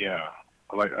 Yeah.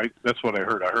 Well, that's what I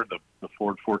heard. I heard the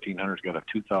Ford 1400's got a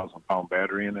 2,000-pound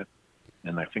battery in it,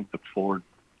 and I think the Ford,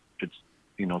 it's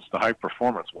the high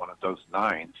performance one. It does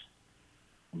nines,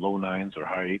 low nines or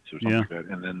high eights or something like that.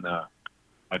 And then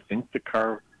I think the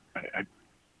car, I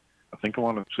think I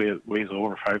want to say it weighs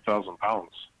over 5,000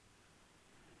 pounds.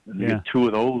 And you get two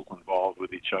of those involved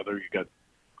with each other. You got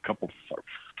a couple,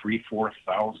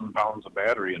 3,000-4,000 pounds of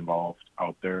battery involved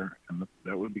out there, and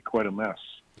that would be quite a mess.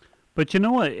 But you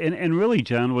know what? And really,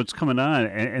 John, what's coming on,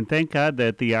 and thank God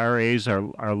that the RAs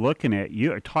are looking at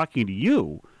you, are talking to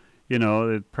you.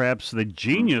 Perhaps the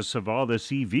genius of all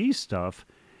this EV stuff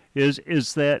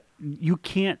is that you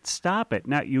can't stop it.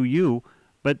 Not you,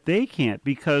 but they can't,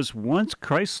 because once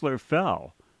Chrysler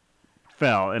fell,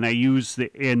 and I use the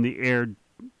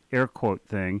air quote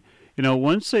thing.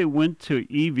 Once they went to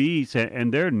EVs,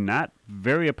 and they're not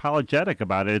very apologetic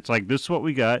about it. It's like, this is what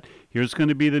we got. Here's going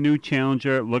to be the new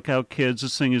Challenger. Look out, kids.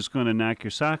 This thing is going to knock your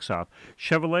socks off.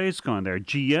 Chevrolet's gone there.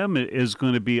 GM is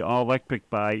going to be all electric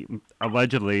by,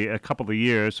 allegedly, a couple of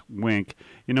years. Wink.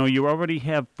 You already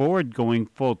have Ford going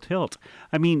full tilt.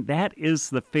 I mean, that is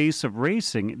the face of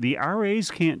racing. The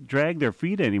RAs can't drag their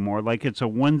feet anymore like it's a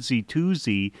onesie,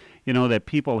 twosie, that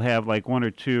people have like one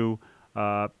or two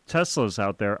Teslas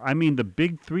out there. I mean, the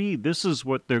big three, this is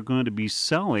what they're going to be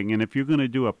selling. And if you're going to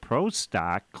do a pro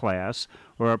stock class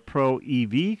or a pro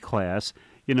EV class,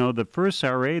 the first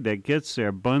RA that gets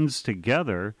their buns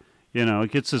together,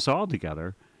 it gets us all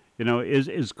together,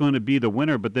 is going to be the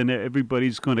winner. But then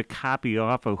everybody's going to copy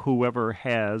off of whoever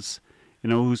has,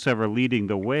 who's ever leading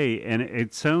the way. And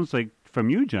it sounds like from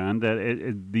you, John, that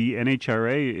the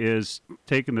NHRA is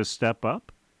taking the step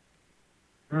up.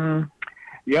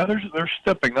 Yeah, they're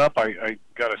stepping up. I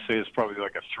got to say, it's probably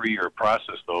like a 3-year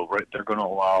process, though, right? They're going to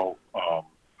allow,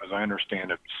 as I understand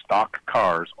it, stock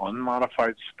cars,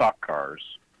 unmodified stock cars,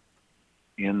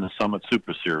 in the Summit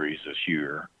Super Series this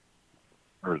year,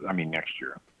 next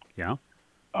year. Yeah.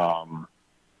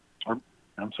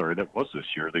 I'm sorry, that was this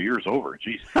year. The year's over.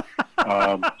 Jeez.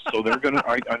 So they're going to.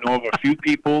 I know of a few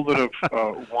people that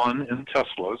have won in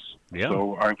Teslas. Yeah.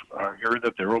 So I heard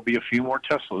that there will be a few more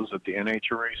Teslas at the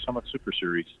NHRA Summit Super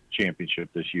Series Championship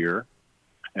this year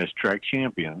as track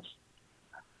champions.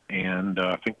 And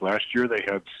I think last year they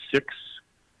had 6.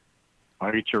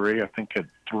 IHRA, I think, had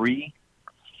 3.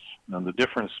 Now the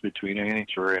difference between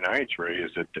NHRA and IHRA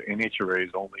is that the NHRA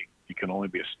is you can only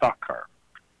be a stock car.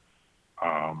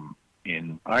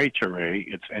 In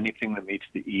IHRA, it's anything that meets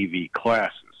the EV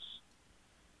classes.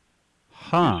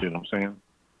 Huh. You see what I'm saying?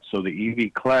 So the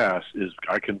EV class is,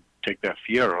 I can take that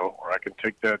Fiero, or I can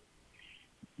take that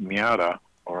Miata,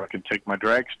 or I can take my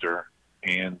Dragster,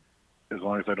 and as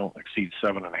long as I don't exceed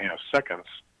 7.5 seconds,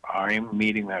 I'm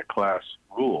meeting that class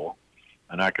rule,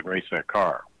 and I can race that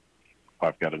car.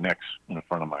 I've got an X in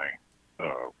front of my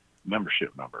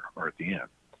membership number, or at the end.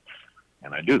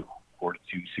 And I do,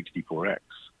 4264X.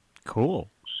 Cool.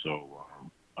 So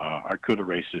I could have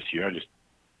raced this year.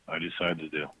 I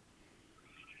decided to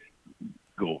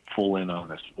go full in on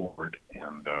this Ford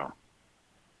and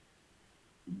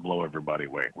blow everybody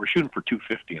away. We're shooting for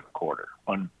 250 in the quarter,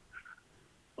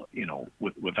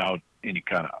 without any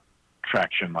kind of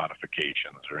traction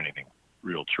modifications or anything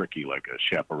real tricky like a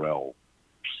chaparral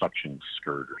suction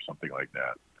skirt or something like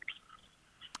that.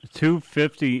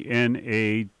 250 in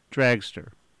a Dragster.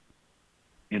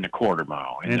 In the quarter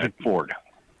mile, in that Ford.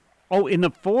 Oh, in the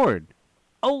Ford.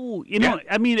 Oh,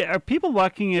 I mean, are people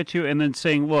looking at you and then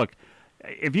saying, look,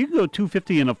 if you can go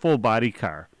 250 in a full body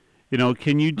car,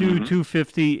 can you do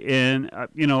 250 in,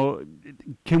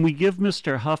 can we give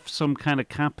Mr. Huff some kind of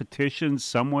competition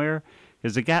somewhere?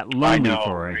 Because it got lonely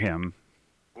for him.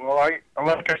 Well, like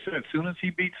I said, as soon as he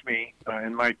beats me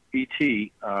in my ET,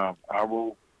 I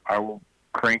will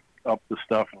crank up the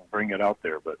stuff and bring it out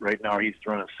there. But right now he's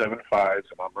running 7.5s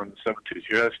and I'm running 7.2s. You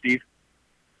hear that, Steve?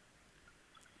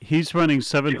 He's running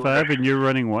 7.5 and you're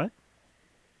running what?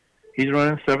 He's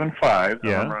running 7.5 and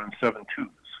Yeah. I'm running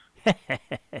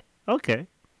 7.2s. Okay.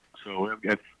 So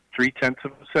at 0.3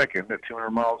 of a second at 200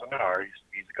 miles an hour,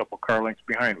 he's a couple car lengths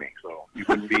behind me. So he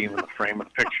wouldn't be in the frame of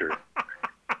the picture.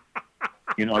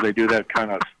 You know, they do that kind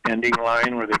of ending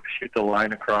line where they shoot the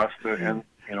line across the end.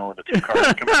 You know, where the two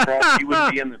cars come across. He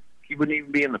wouldn't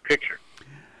even be in the picture.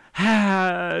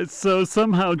 So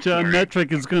somehow John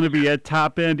Metric is going to be at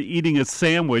top end eating a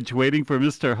sandwich, waiting for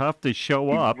Mr. Huff to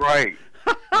show up. Right.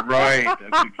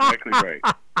 That's exactly right.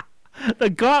 The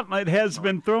gauntlet has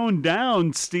been thrown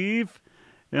down, Steve.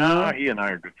 You know? He and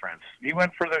I are good friends. He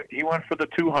went for the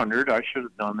 200. I should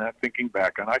have done that. Thinking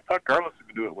back, and I thought Garlis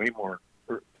would do it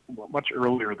much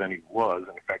earlier than he was.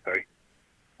 In fact,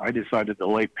 I decided to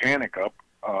lay Panic up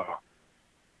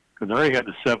because I already had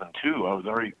the 7.2. I was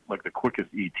already like the quickest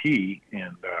ET,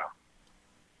 and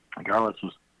Garlis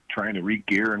was trying to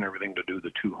re-gear and everything to do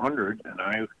the 200, and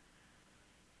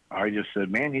I just said,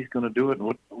 man, he's going to do it.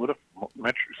 And what if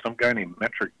some guy named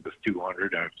Metric does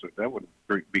 200? I said that wouldn't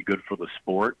be good for the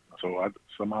sport. So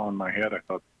somehow in my head I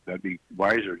thought that'd be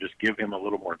wiser, just give him a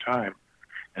little more time.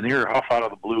 And here, Huff out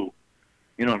of the blue.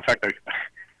 You know, in fact,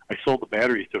 I sold the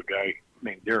batteries to a guy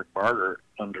named Derek Barger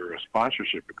under a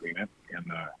sponsorship agreement, and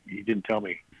he didn't tell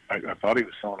me. I thought he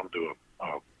was selling them to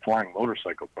a flying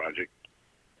motorcycle project,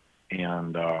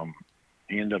 and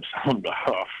he ended up selling them to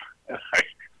Huff. And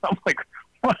I'm like,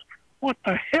 what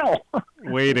the hell?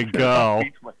 Way to go.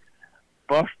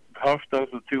 Huff does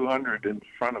the 200 in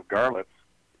front of Garlitz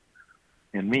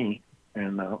and me,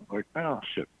 and like, oh,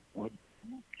 shit.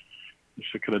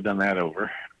 You could have done that over.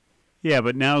 Yeah,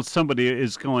 but now somebody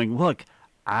is going, look,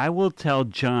 I will tell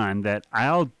John that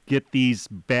I'll get these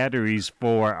batteries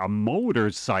for a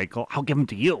motorcycle. I'll give them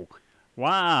to you.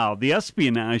 Wow, the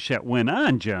espionage that went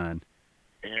on, John.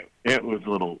 It was a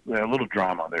little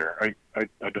drama there.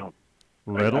 I don't.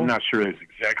 Little? I'm not sure that's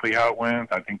exactly how it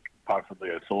went. I think possibly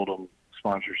I sold him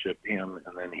sponsorship and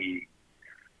then he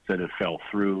said it fell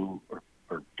through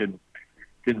or didn't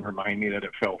remind me that it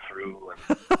fell through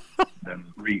and then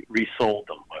resold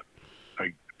them. But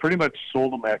I pretty much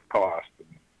sold them at cost and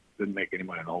didn't make any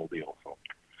money on the whole deal. So,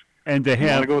 and to if you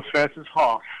want to go as fast as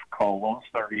Huff, call Lone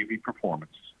Star EV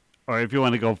Performance. Or if you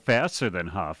want to go faster than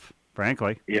Huff,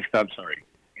 frankly. If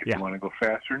you want to go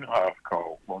faster than Huff,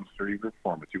 call Lone Star EV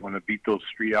Performance. You want to beat those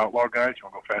Street Outlaw guys? You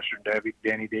want to go faster than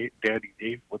Daddy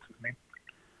Dave? What's his name?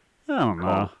 I don't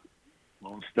know.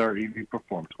 Lone Star EV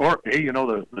Performance. Or, hey, you know,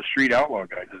 the Street Outlaw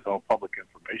guys is all public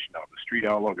information now. The Street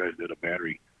Outlaw guys did a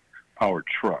battery-powered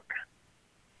truck.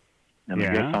 And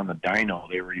I guess on the dyno,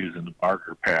 they were using the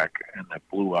Barker pack, and that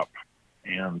blew up.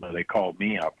 And they called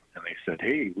me up, and they said,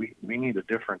 hey, we need a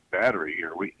different battery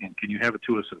here. And can you have it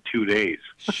to us in 2 days?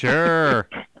 Sure.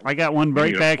 I got one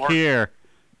right back here.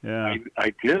 Yeah.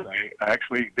 I did. I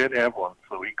actually did have one.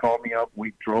 So he called me up.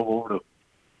 We drove over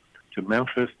to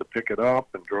Memphis to pick it up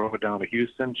and drove it down to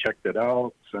Houston, checked it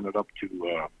out, sent it up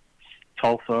to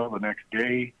Tulsa the next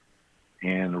day,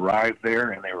 and arrived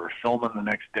there, and they were filming the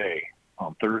next day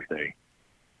on Thursday.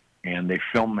 And they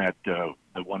filmed that the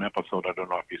one episode, I don't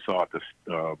know if you saw it,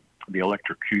 the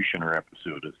Electrocutioner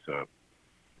episode. It's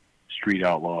Street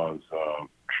Outlaws,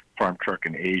 Farm Truck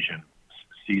and Asian,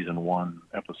 season 1,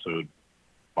 episode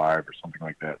 5 or something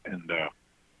like that.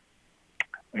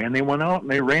 And they went out and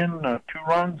they ran 2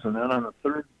 runs, and then on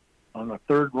the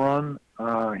third run,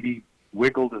 he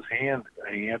wiggled his hand,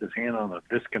 and he had his hand on the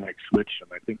disconnect switch, and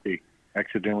I think they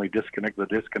accidentally disconnected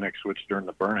the disconnect switch during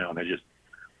the burnout, and they just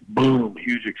boom,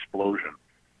 huge explosion.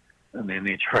 And then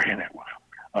they ran it.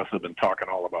 Us have been talking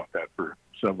all about that for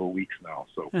several weeks now.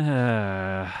 So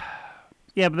yeah,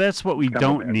 but that's what we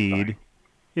don't need. Sign.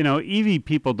 You know, EV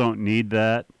people don't need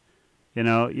that. You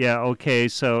know, yeah, okay,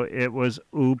 so it was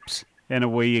oops, and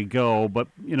away you go. But,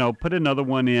 you know, put another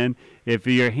one in. If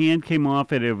your hand came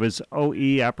off it was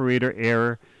OE, operator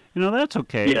error, you know, that's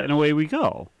okay, and away we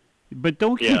go. But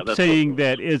don't keep saying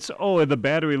that it's, the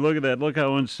battery, look at that, look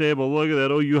how unstable, look at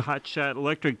that, you hotshot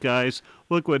electric guys,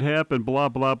 look what happened, blah,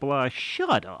 blah, blah.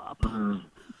 Shut up.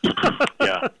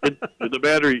 Yeah, the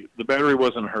battery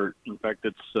wasn't hurt. In fact,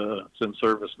 it's in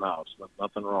service now. So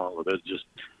nothing wrong with it.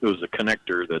 It was a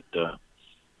connector the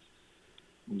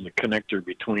connector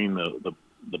between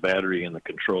the battery and the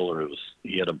controller.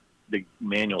 He had a big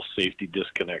manual safety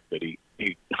disconnect that he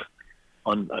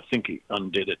I think he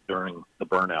undid it during the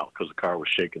burnout because the car was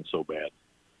shaking so bad.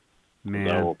 Man.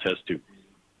 That little test tube.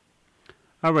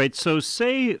 All right, so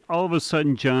say all of a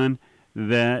sudden, John,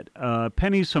 that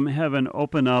pennies from heaven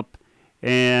open up,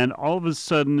 and all of a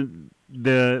sudden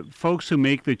the folks who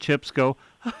make the chips go,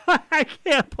 I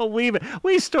can't believe it.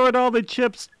 We stored all the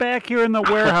chips back here in the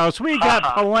warehouse. We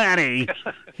got plenty.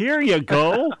 Here you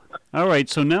go. All right,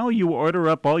 so now you order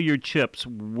up all your chips.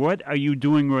 What are you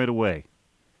doing right away?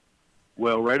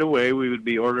 Well, right away we would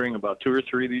be ordering about 2 or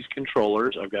 3 of these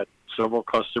controllers. I've got several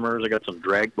customers. I got some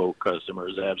drag boat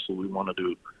customers that absolutely want to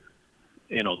do.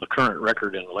 The current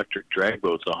record in electric drag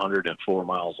boats 104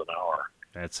 miles an hour.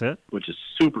 That's it. Which is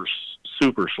super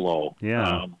slow.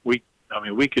 Yeah. We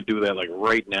could do that like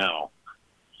right now.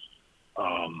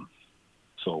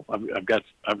 So I've got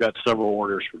several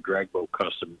orders for drag boat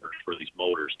customers for these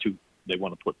motors. They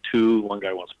want to put 2. One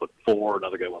guy wants to put 4.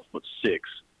 Another guy wants to put 6.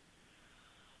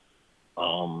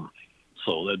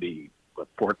 So that'd be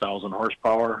 4,000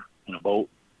 horsepower in a boat,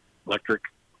 electric.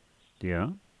 Yeah.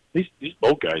 These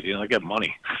boat guys, they got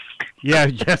money. Yeah,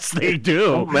 yes they do.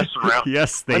 Don't mess around.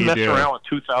 Yes, they do. Don't mess around with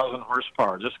 2,000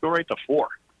 horsepower. Just go right to 4.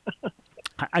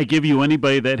 I give you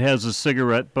anybody that has a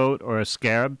cigarette boat or a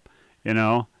Scarab,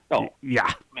 Oh,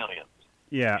 yeah. millions.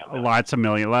 Yeah, lots of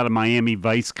million. A lot of Miami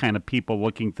Vice kind of people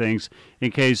looking things.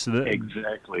 In case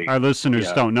Exactly. our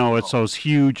listeners don't know, it's those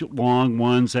huge, long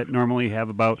ones that normally have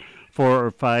about 4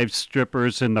 or 5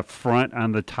 strippers in the front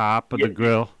on the top of the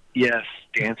grill. Yes,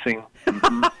 dancing.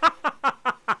 Mm-hmm.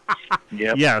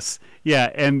 Yep. Yes,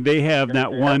 yeah, and they have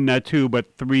not 1, not 2,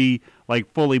 but 3 like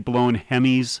fully blown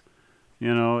Hemis,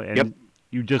 and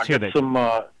you just hear that. Some,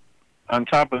 on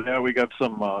top of that, we got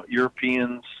some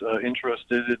Europeans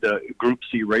interested. Group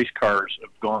C race cars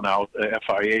have gone out.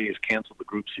 FIA has canceled the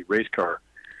Group C race car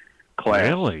class.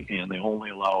 Really? And they only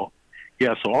allow...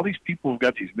 Yeah, so all these people have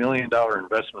got these $1 million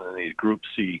investment in these Group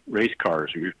C race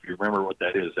cars. If you remember what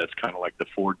that is, that's kind of like the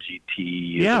Ford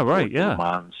GT. Yeah, right, Ford yeah. Le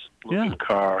Mans looking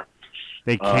car.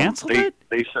 They canceled it?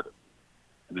 They said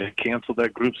they canceled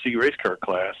that Group C race car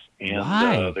class, and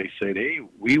Why? they said, "Hey,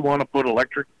 we want to put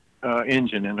electric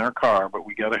engine in our car, but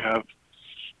we got to have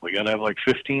like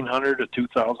 1,500 to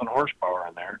 2,000 horsepower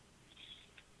in there."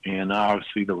 And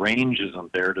obviously, the range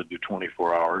isn't there to do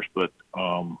 24 hours, but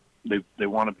they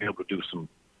want to be able to do some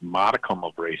modicum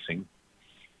of racing.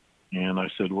 And I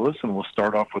said, "Well, listen, we'll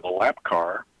start off with a lap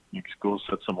car. You can go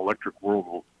set some electric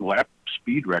world lap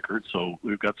speed records." So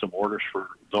we've got some orders for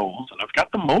those, and I've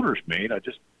got the motors made.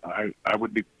 I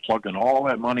would be plugging all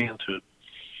that money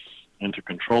into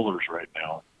controllers right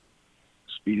now,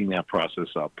 speeding that process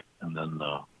up, and then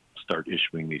start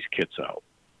issuing these kits out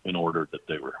in order that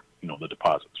they were, the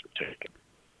deposits were taken.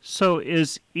 So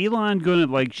is Elon going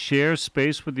to share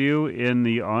space with you in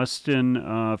the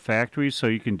Austin factory so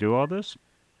you can do all this?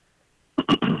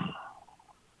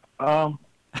 I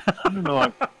don't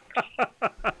know.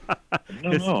 I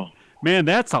don't know. Man,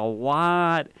 that's a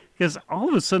lot. Because all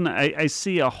of a sudden, I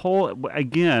see a whole,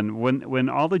 again, when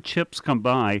all the chips come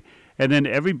by, and then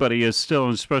everybody is still,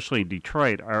 especially in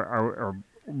Detroit, are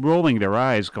rolling their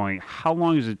eyes going, how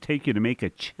long does it take you to make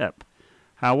a chip?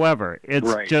 However,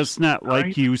 it's just not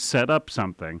like you set up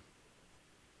something.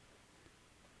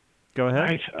 Go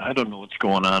ahead. I don't know what's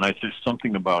going on. There's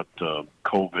something about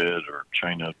COVID or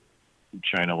China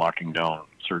locking down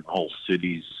certain whole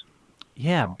cities.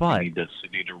 Yeah, but you need that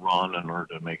city to run in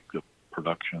order to make the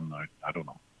production. I don't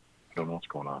know. I don't know what's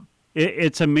going on.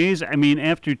 It's amazing. I mean,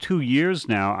 after 2 years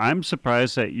now, I'm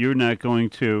surprised that you're not going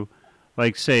to,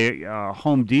 say,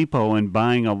 Home Depot and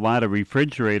buying a lot of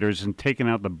refrigerators and taking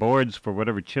out the boards for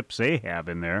whatever chips they have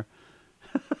in there.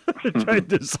 Try to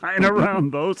design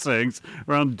around those things,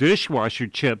 around dishwasher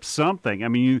chips, something. I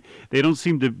mean, they don't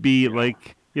seem to be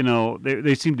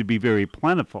they seem to be very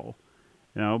plentiful.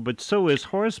 But so is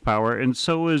horsepower, and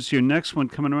so is your next one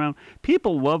coming around.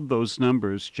 People love those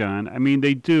numbers, John. I mean,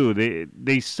 they do.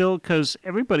 They still, because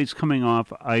everybody's coming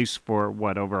off ice for,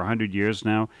 over 100 years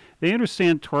now. They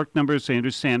understand torque numbers. They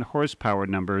understand horsepower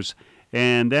numbers,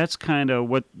 and that's kind of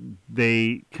what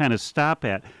they kind of stop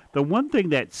at. The one thing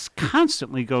that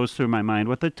constantly goes through my mind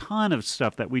with a ton of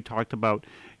stuff that we talked about,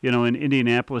 in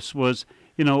Indianapolis was,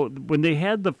 when they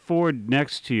had the Ford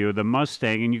next to you, the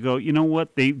Mustang, and you go, you know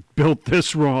what, they built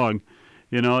this wrong.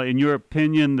 In your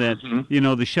opinion that, the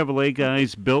Chevrolet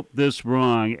guys built this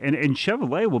wrong. And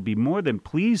Chevrolet will be more than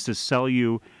pleased to sell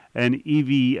you an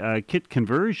EV kit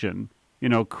conversion,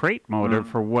 crate motor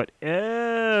for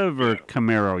whatever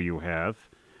Camaro you have.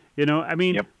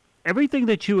 Everything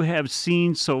that you have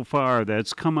seen so far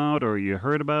that's come out or you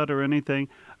heard about or anything,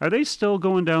 are they still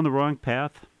going down the wrong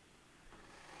path?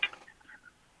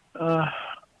 I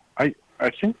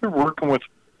think they're working with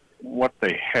what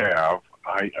they have.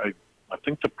 I I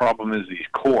think the problem is the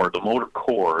motor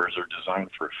cores are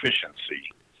designed for efficiency,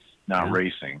 not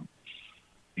racing.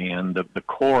 And the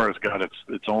core has got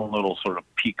its own little sort of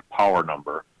peak power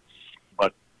number,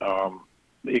 but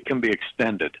it can be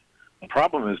extended. The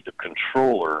problem is the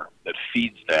controller that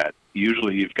feeds that.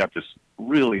 Usually, you've got this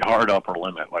really hard upper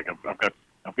limit. Like I've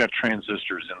got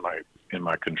transistors in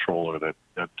my controller that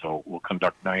will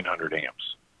conduct 900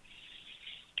 amps.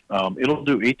 It'll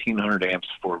do 1,800 amps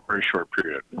for a very short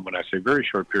period. And when I say very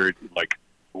short period, like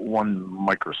 1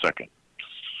 microsecond.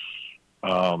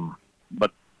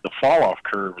 But the fall off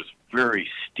curve is very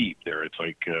steep there. It's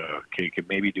like, okay, you could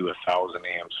maybe do 1,000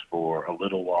 amps for a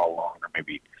little while longer,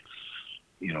 maybe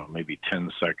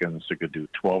 10 seconds. It could do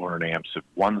 1,200 amps at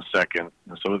 1 second.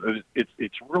 And so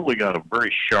it's really got a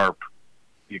very sharp.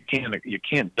 You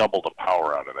can't double the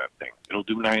power out of that thing. It'll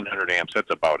do 900 amps.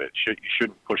 That's about it. You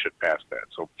shouldn't push it past that.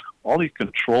 So all these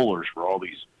controllers for all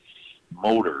these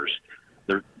motors,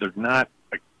 they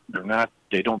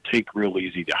don't take real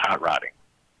easy to hot rodding,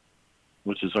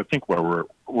 which is I think where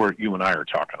you and I are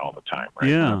talking all the time, right?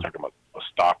 Yeah. We're talking about a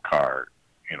stock car,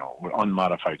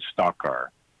 unmodified stock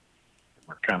car.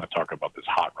 We're kind of talking about this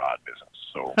hot rod business.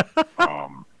 So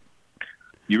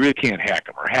you really can't hack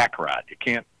them, or hack rod. You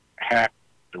can't hack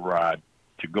the rod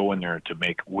to go in there to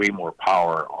make way more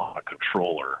power on a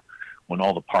controller when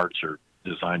all the parts are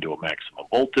designed to a maximum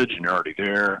voltage and you're already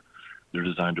there. They're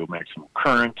designed to a maximum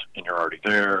current and you're already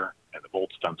there. And the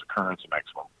volts times the current's a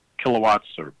maximum kilowatts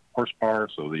or horsepower,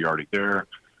 so you're already there.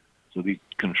 So these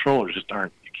controllers just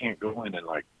aren't. You can't go in and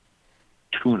like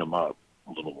tune them up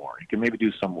a little more. You can maybe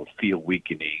do some with field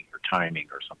weakening or timing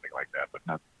or something like that, but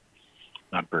not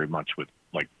very much with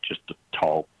like just the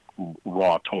tall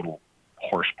raw total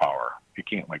horsepower. You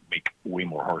can't like make way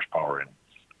more horsepower in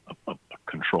a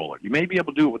controller. You may be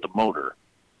able to do it with the motor,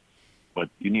 but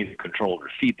you need a controller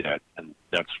to feed that, and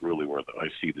that's really where I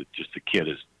see that just the kit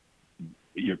is.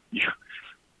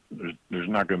 There's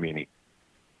not going to be any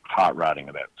hot rodding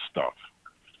of that stuff.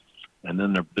 And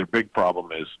then their big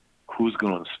problem is who's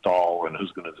going to install and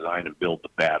who's going to design and build the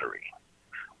battery.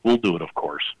 We'll do it, of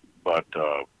course, but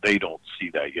they don't see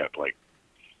that yet. Like,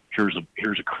 here's a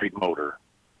crate motor,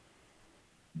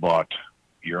 but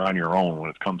you're on your own when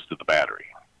it comes to the battery.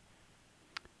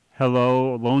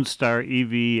 Hello, Lone Star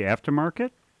EV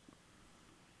Aftermarket?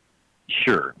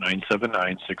 Sure,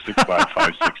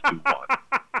 979-665-5621.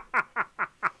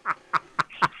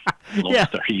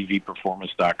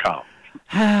 LoneStarEVPerformance.com.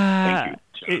 Thank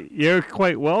you. You're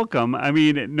quite welcome. I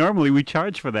mean, normally we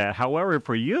charge for that. However,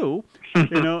 for you,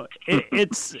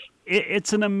 it's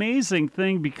an amazing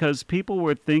thing because people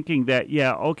were thinking that,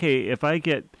 if I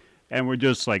get, and we're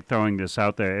just like throwing this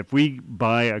out there, if we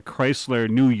buy a Chrysler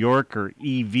New Yorker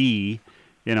EV,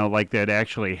 like that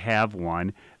actually have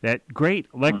one, that great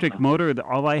electric motor,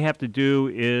 all I have to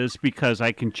do is, because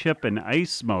I can chip an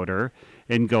ICE motor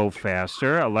and go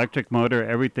faster, electric motor,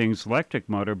 everything's electric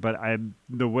motor, but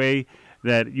the way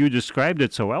that you described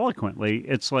it so eloquently,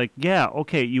 it's like,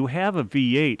 you have a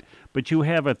V8, but you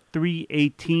have a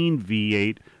 318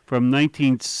 V8 from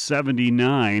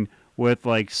 1979 with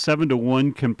like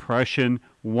 7-to-1 compression,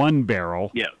 one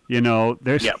barrel. Yeah. You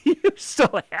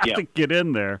still have to get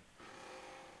in there.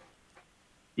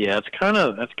 Yeah, that's kind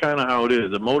of how it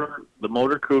is. The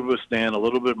motor could withstand a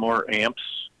little bit more amps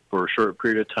for a short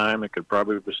period of time. It could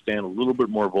probably withstand a little bit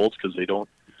more volts because they don't,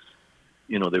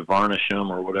 they varnish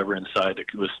them or whatever inside. It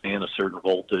could withstand a certain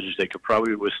voltage. They could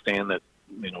probably withstand that,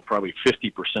 probably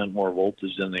 50% more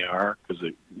voltage than they are because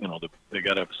they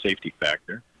got to have a safety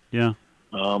factor. Yeah.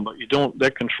 But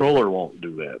that controller won't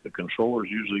do that. The controller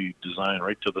is usually designed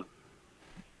right to the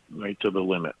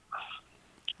limit.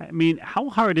 I mean, how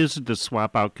hard is it to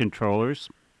swap out controllers?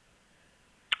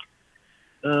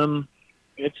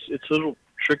 It's a little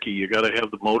tricky. You got to have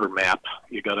the motor map.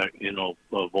 You got to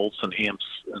volts and amps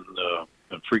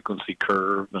and frequency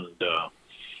curve, and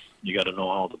you got to know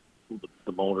how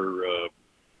the motor.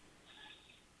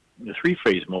 The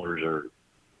 3-phase motors are.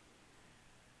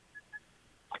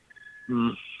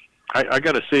 I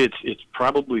got to say it's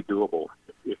probably doable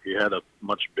if you had a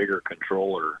much bigger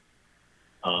controller.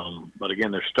 But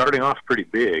again, they're starting off pretty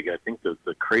big. I think the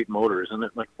crate motor, isn't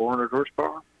it like 400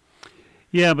 horsepower?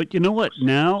 Yeah, but you know what?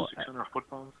 Now, 600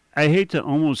 foot-pounds? I hate to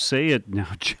almost say it now,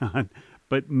 John,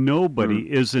 but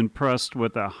nobody is impressed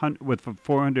with a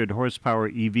 400 horsepower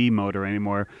EV motor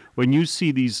anymore. When you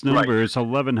see these numbers,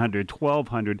 1,100,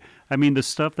 1,200, I mean, the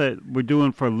stuff that we're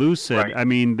doing for Lucid, I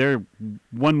mean, they're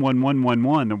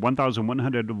 11111,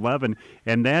 1,111,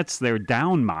 and that's their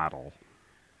down model.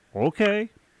 Okay.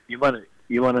 You want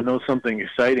to know something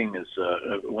exciting?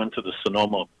 I went to the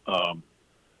Sonoma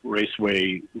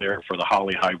raceway there for the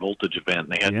Holly High Voltage event.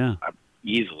 And they had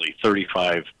easily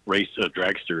 35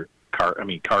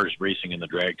 cars racing in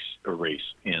the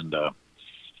race. And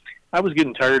I was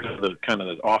getting tired of the kind of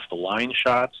the off the line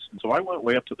shots, and so I went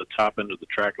way up to the top end of the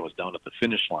track. I was down at the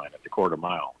finish line at the quarter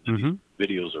mile. Mm-hmm.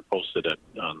 Videos are posted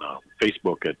on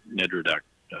Facebook at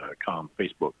nedra.com,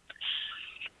 Facebook,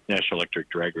 National Electric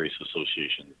Drag Race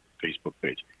Association Facebook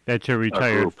page. That you're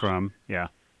retired from, yeah.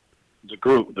 The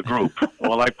group.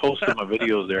 Well, I posted my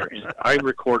videos there, and I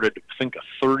recorded, I think,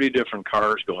 30 different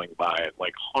cars going by at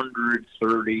like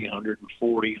 130,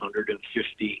 140,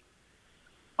 150.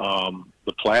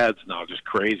 The Plaid's now just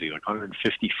crazy, like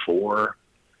 154,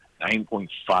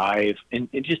 9.5, and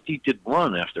he did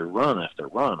run after run after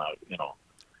run.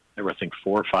 There were, I think,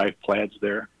 4 or 5 Plaids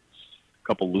there, a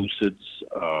couple Lucids,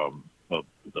 the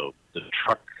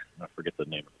truck, I forget the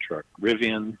name of the truck,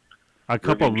 Rivian. A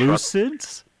couple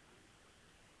Lucids?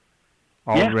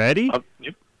 Already? Yeah.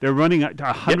 Yep. They're running a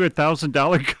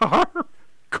 $100,000 car?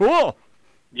 Cool.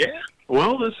 Yeah.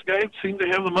 Well, this guy seemed to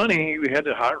have the money. He had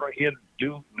to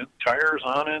do new tires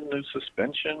on it, new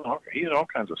suspension. He had all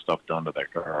kinds of stuff done to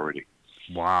that car already.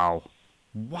 Wow.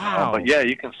 But yeah,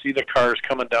 you can see the cars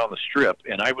coming down the strip,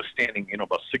 and I was standing,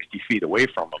 about 60 feet away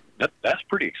from them. That's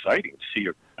pretty exciting to see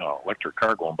an electric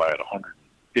car going by at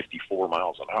 154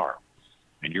 miles an hour,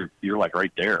 and you're like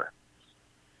right there.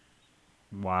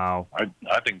 Wow.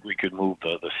 I think we could move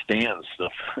the stands,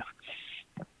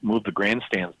 move the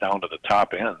grandstands down to the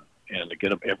top end, and to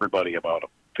get everybody about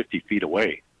 50 feet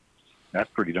away. That's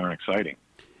pretty darn exciting.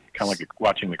 Kind of like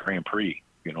watching the Grand Prix,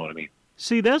 you know what I mean?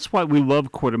 See, that's why we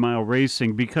love quarter-mile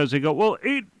racing, because they go, well,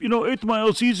 8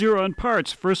 miles easier on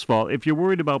parts. First of all, if you're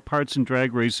worried about parts in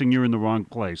drag racing, you're in the wrong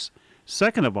place.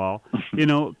 Second of all,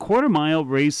 quarter-mile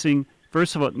racing,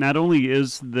 first of all, not only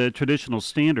is the traditional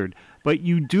standard, but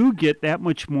you do get that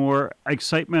much more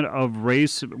excitement of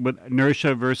race with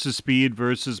inertia versus speed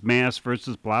versus mass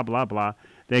versus blah, blah, blah,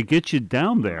 that gets you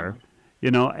down there,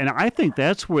 and I think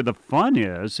that's where the fun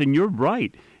is, and you're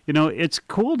right. It's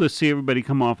cool to see everybody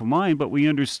come off a line, but we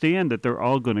understand that they're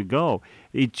all going to go.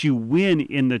 You win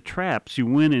in the traps. You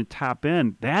win in top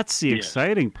end. That's the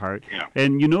exciting part. Yeah.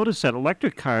 And you notice that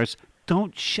electric cars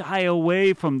don't shy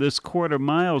away from this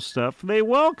quarter-mile stuff. They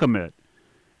welcome it.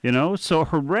 So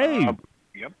hooray.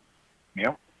 Yep.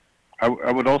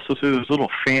 I would also say there's a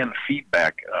little fan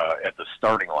feedback at the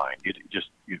starting line.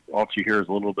 All you hear is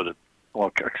a little bit of,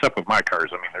 except with my cars,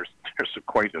 there's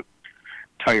quite a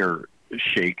tire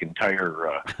shake and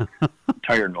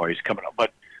tire noise coming up.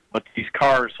 But these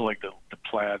cars, so like the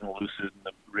Plaid and Lucid and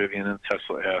the Rivian and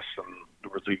Tesla S, and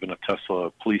there was even a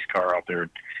Tesla police car out there.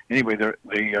 Anyway,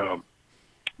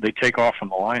 they take off from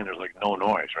the line. There's like no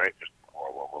noise, right? Just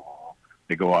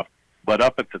they go off. But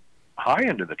up at the high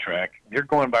end of the track, they're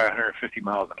going by 150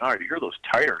 miles an hour. You hear those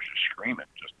tires just screaming.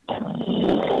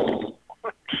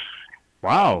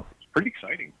 Wow. It's pretty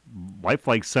exciting.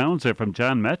 Lifelike sounds there from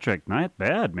John Metric. Not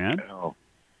bad, man. Oh,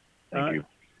 thank you.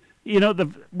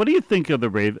 What do you think of the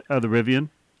Rivian?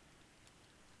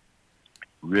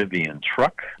 Rivian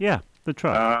truck? Yeah, the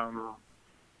truck.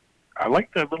 I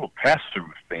like that little pass-through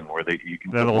thing where you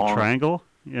can that little triangle.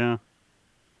 Yeah.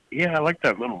 Yeah, I like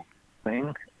that little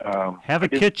thing. Have a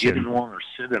kitchen. Get in one or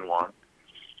sit in one.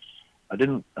 I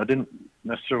didn't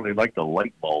necessarily like the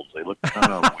light bulbs. They look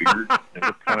kind of weird. They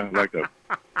look kind of like a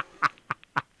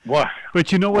what?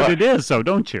 But you know what it is, though,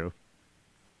 don't you?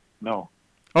 No.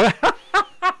 Oh.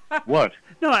 What?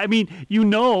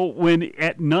 No, when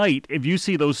at night, if you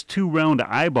see those 2 round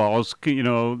eyeballs,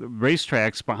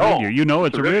 racetracks behind you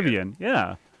it's a Rivian.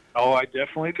 Yeah. Oh, I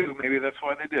definitely do. Maybe that's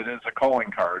why they did it. It's a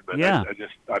calling card, but yeah.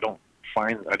 I don't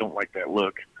like that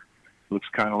look. It looks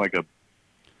kind of like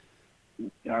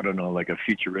like a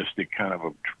futuristic kind of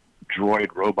a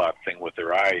droid robot thing with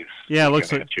their eyes. Yeah, it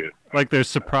looks like they're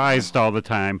surprised all the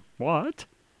time. What?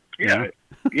 Yeah.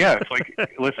 Yeah, it's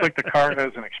like the car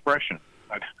has an expression.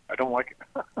 I don't like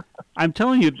it. I'm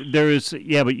telling you,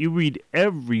 but you read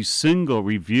every single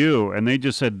review, and they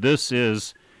just said this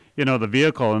is, the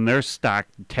vehicle, and they're stock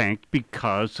tanked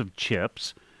because of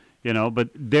chips, but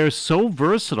they're so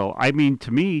versatile.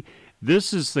 To me,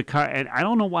 this is the car, and I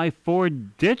don't know why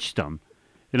Ford ditched them,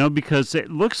 because it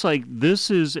looks like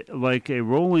this is like a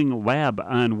rolling lab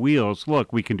on wheels.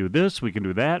 Look, we can do this, we can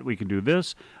do that, we can do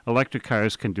this. Electric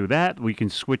cars can do that. We can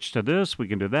switch to this, we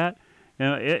can do that.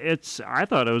 I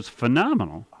thought it was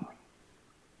phenomenal.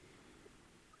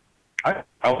 I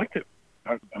liked it.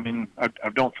 I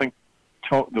don't think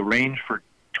the range for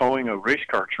towing a race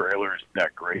car trailer is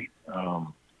that great.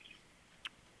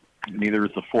 Neither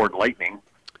is the Ford Lightning.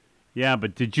 Yeah,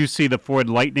 but did you see the Ford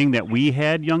Lightning that we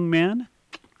had, young man?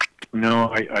 No,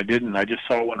 I didn't. I just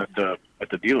saw one at the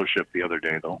dealership the other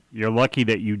day, though. You're lucky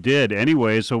that you did.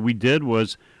 Anyway, so we did a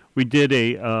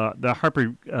the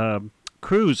Harper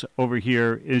cruise over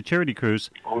here, a charity cruise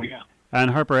Oh yeah. on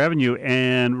Harper Avenue,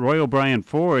 and Roy O'Brien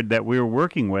Ford that we were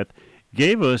working with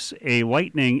gave us a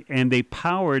Lightning, and they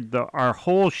powered our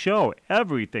whole show,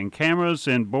 everything, cameras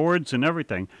and boards and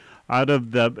everything, out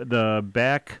of the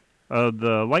back of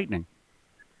the Lightning.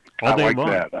 All day I like long.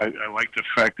 that. I like the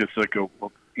fact it's like a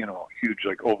huge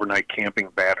like overnight camping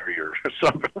battery or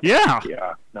something. Yeah.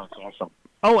 Yeah, that's awesome.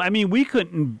 Oh, I mean, we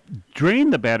couldn't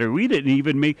drain the battery. We didn't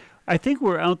even make. I think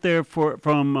we're out there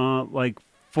from like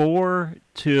 4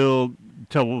 till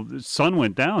the sun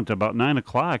went down to about 9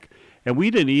 o'clock, and we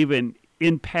didn't even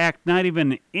impact not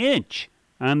even an inch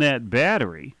on that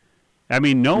battery. I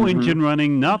mean, no engine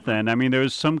running, nothing. I mean, there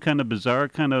was some kind of bizarre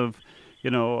kind of,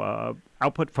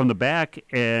 output from the back,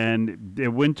 and it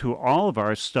went to all of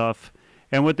our stuff.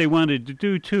 And what they wanted to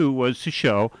do, too, was to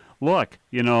show, look,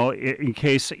 in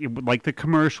case, like the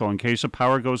commercial, in case the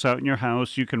power goes out in your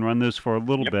house, you can run this for a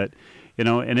little bit,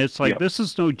 and it's like, this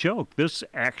is no joke. This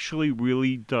actually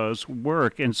really does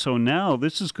work. And so now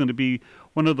this is going to be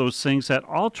one of those things that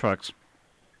all trucks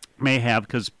may have,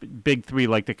 because big three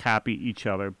like to copy each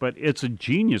other. But it's a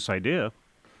genius idea.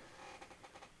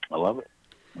 I love it.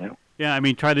 Yeah. Yeah, I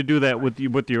mean, try to do that with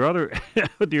your other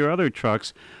with your other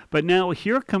trucks. But now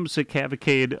here comes the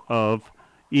cavalcade of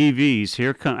EVs.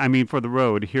 For the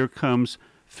road. Here comes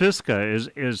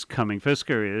Fisker is coming.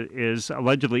 Fisker is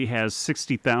allegedly has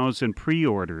 60,000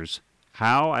 pre-orders.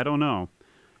 How? I don't know.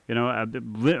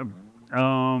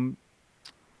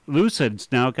 Lucid's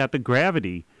now got the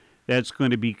Gravity that's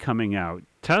going to be coming out.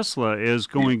 Tesla is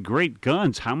going great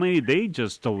guns. How many did they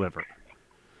just deliver?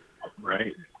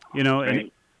 Right. And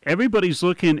everybody's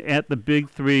looking at the big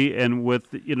three, and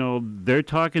they're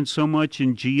talking so much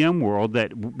in GM world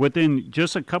that within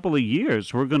just a couple of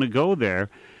years we're going to go there.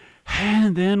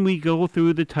 And then we go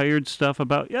through the tired stuff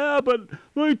about, but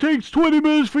it takes 20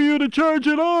 minutes for you to charge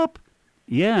it up.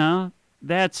 Yeah,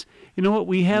 that's,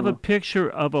 we have a picture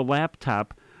of a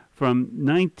laptop from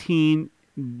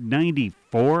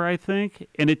 1994, I think,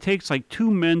 and it takes like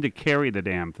 2 men to carry the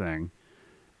damn thing.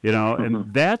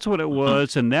 And that's what it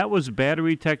was, and that was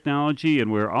battery technology,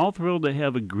 and we're all thrilled to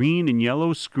have a green and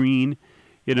yellow screen,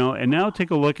 and now take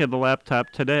a look at the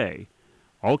laptop today.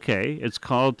 Okay, it's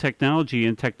called technology,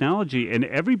 and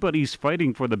everybody's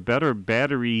fighting for the better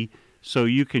battery so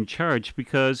you can charge,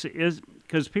 because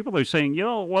people are saying,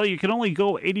 you can only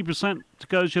go 80%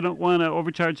 because you don't want to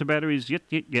overcharge the batteries yet.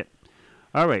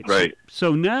 All right. Right.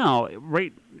 So now,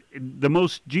 the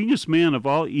most genius man of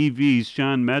all EVs,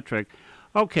 John Metric.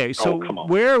 Okay, so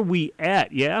where are we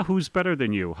at? Yeah, who's better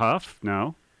than you? Huff?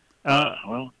 No.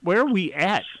 Where are we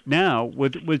at now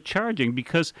with charging?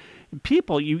 Because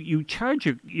people, you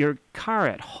charge your car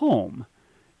at home.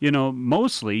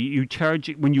 Mostly you charge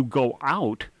it when you go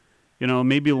out,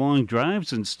 maybe long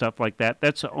drives and stuff like that.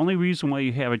 That's the only reason why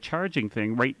you have a charging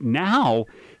thing. Right now,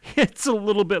 it's a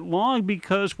little bit long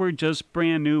because we're just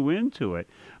brand new into it.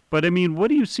 But, what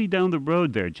do you see down the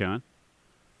road there, John?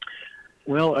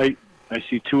 Well, I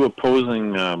see two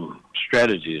opposing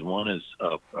strategies. One is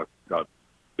a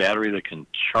battery that can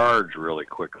charge really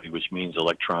quickly, which means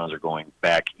electrons are going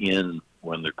back in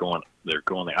when they're going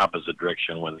the opposite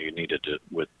direction when you needed to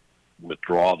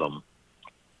withdraw them.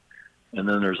 And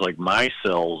then there's like my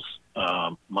cells.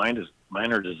 Mine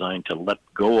are designed to let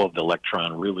go of the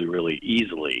electron really, really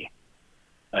easily,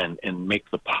 and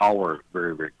make the power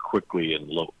very, very quickly and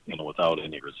low, without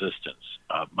any resistance.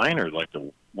 Mine are like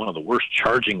one of the worst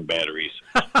charging batteries.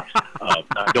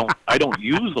 I don't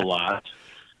use a lot.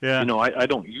 Yeah. I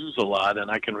don't use a lot,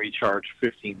 and I can recharge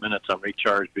 15 minutes. I'm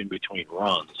recharged in between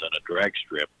runs and a drag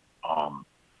strip.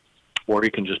 Or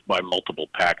you can just buy multiple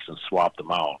packs and swap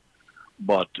them out.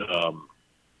 But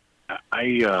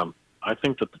I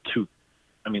think that the two,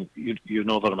 you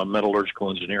know that I'm a metallurgical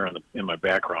engineer in my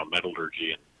background,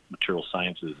 metallurgy and material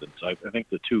sciences, and so I think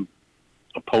the two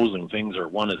opposing things are,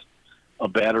 one is a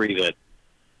battery that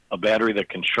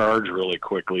can charge really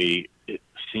quickly. It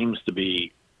seems to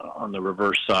be on the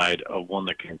reverse side of one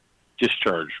that can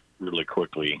discharge really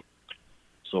quickly.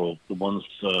 So the ones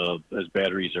as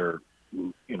batteries are,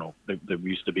 they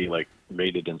used to be like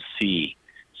rated in C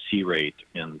rate,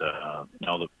 and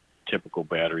now the typical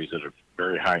batteries that are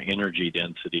very high energy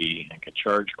density and can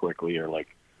charge quickly are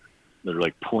they're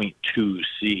like 0.2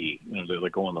 C. They're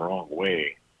going the wrong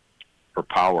way for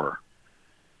power.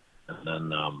 And then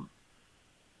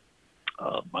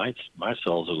my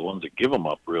cells are the ones that give them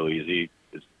up really easy.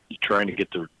 It's trying to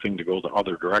get the thing to go the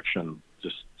other direction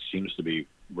just seems to be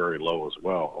very low as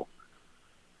well.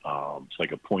 it's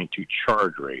like a .2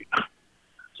 charge rate.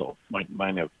 So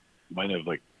mine have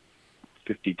like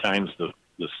 50 times the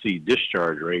C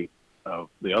discharge rate of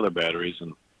the other batteries,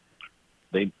 and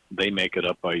they make it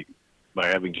up by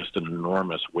having just an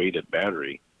enormous weighted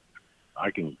battery.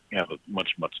 I can have a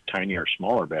much tinier,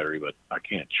 smaller battery, but I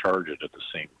can't charge it at the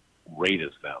same rate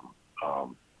as them.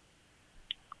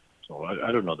 So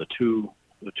I don't know. The two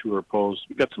are opposed.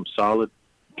 We've got some solid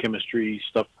chemistry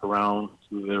stuff around.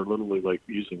 They're literally like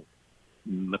using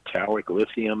metallic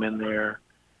lithium in there.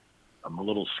 I'm a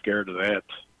little scared of that.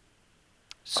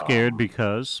 Scared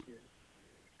because?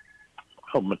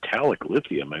 Oh, metallic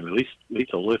lithium. I mean, at least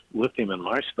the lithium in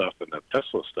my stuff and the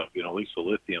Tesla stuff, at least the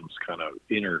lithium's kind of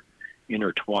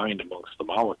intertwined amongst the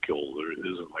molecules. There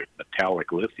isn't like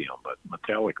metallic lithium, but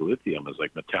metallic lithium is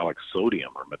like metallic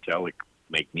sodium or metallic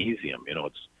magnesium.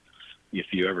 It's, if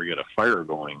you ever get a fire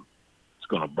going, it's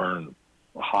going to burn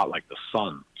hot like the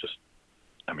sun.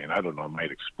 I don't know, it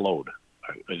might explode.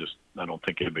 I don't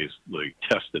think anybody's really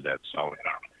tested that solid.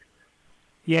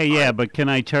 Yeah, but can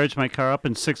I charge my car up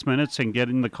in 6 minutes and get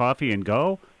in the coffee and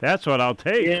go? That's what I'll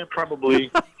take. Yeah, probably.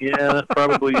 Yeah,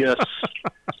 probably, yes.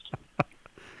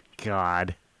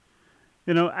 God.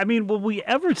 Will we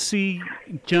ever see,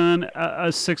 John, a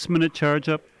 6-minute charge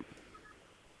up?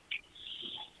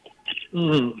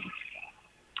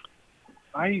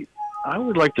 I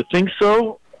would like to think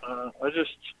so. I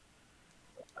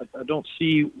don't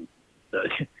see...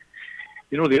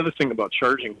 the other thing about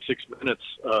charging 6 minutes,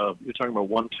 you're talking about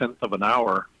 1/10 of an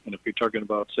hour, and if you're talking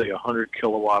about, say, a 100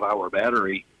 kilowatt hour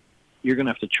battery, you're going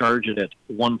to have to charge it at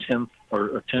 1/10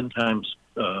 or 10 times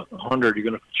 100. You're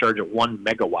going to have to charge it 1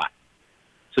 megawatt.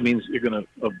 So it means you're going to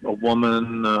a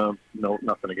woman. No,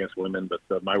 nothing against women, but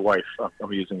my wife,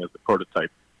 I'm using as a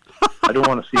prototype. I don't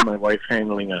want to see my wife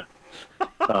handling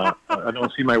I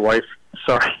don't see my wife.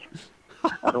 Sorry,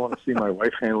 I don't want to see my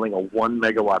wife handling a 1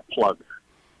 megawatt plug.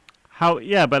 How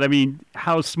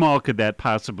small could that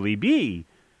possibly be?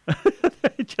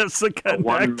 Just a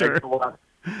connector.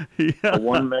 A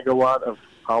 1 megawatt of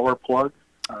power plug.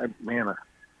 I'm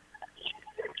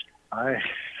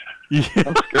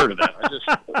scared of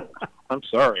that. I'm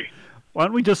sorry. Why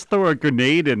don't we just throw a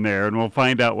grenade in there and we'll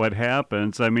find out what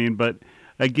happens? But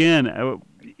again,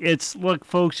 look,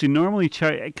 folks, you normally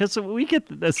charge, because we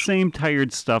get the same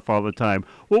tired stuff all the time.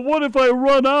 Well, what if I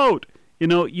run out?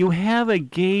 You have a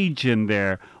gauge in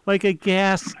there, like a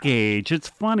gas gauge. It's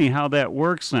funny how that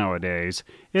works nowadays.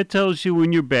 It tells you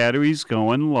when your battery's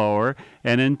going lower,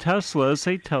 and in Teslas,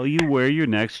 they tell you where your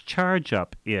next charge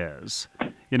up is,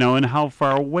 and how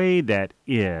far away that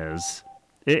is.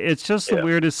 It's just the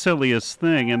weirdest, silliest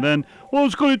thing. And then,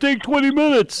 it's going to take 20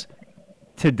 minutes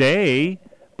today,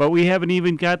 but we haven't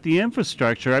even got the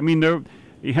infrastructure. EV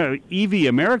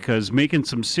America is making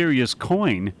some serious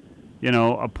coin.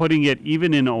 Putting it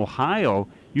even in Ohio,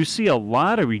 you see a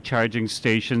lot of recharging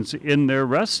stations in their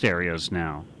rest areas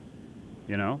now.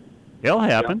 It'll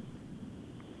happen.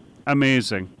 Yeah.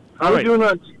 Amazing. How we doing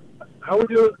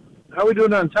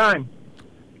on time?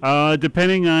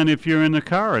 Depending on if you're in the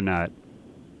car or not.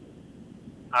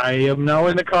 I am now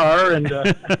in the car, and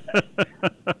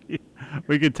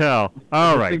we could tell.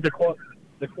 All right. I think the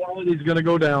quality is going to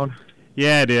go down.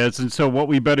 Yeah, it is. And so what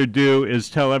we better do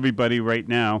is tell everybody right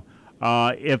now.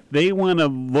 If they want to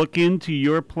look into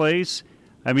your place,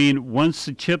 once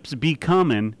the chips be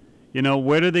coming,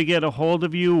 where do they get a hold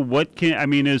of you?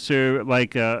 Is there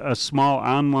like a small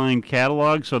online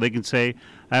catalog so they can say,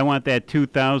 I want that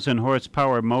 2,000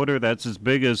 horsepower motor that's as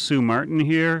big as Sue Martin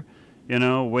here,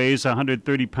 weighs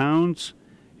 130 pounds?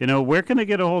 Where can they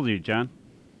get a hold of you, John?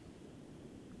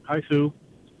 Hi, Sue.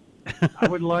 I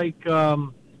would like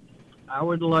them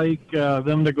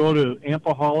to go to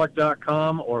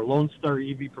ampaholic.com or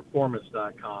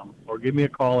LoneStarEVPerformance.com, or give me a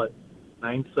call at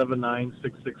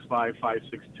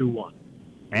 979-665-5621.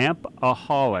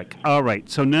 Ampaholic. All right.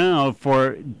 So now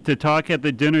to talk at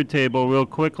the dinner table real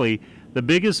quickly, the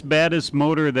biggest, baddest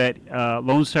motor that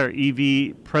Lone Star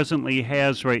EV presently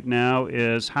has right now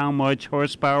is how much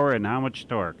horsepower and how much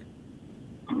torque?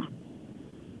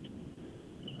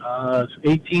 It's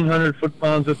 1,800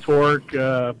 foot-pounds of torque.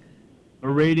 We're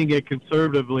rating it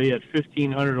conservatively at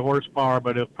 1,500 horsepower,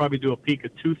 but it'll probably do a peak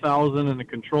of 2,000, and the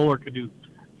controller could do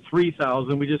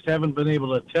 3,000. We just haven't been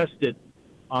able to test it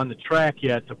on the track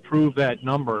yet to prove that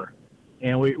number.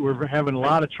 And we're having a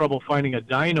lot of trouble finding a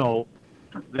dyno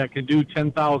that can do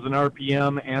 10,000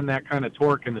 RPM and that kind of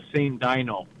torque in the same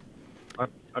dyno.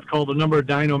 I've called a number of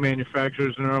dyno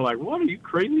manufacturers, and they're like, what, are you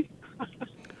crazy?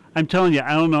 I'm telling you,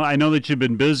 I don't know. I know that you've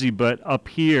been busy, but up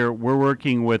here we're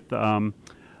working with Ben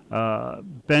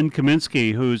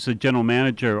Kaminsky, who's the general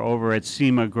manager over at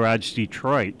SEMA Garage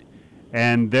Detroit.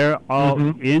 and they're all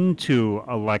into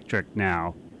electric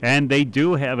now. And they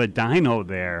do have a dyno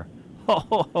there.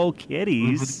 Oh,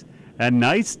 kitties. A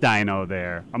nice dyno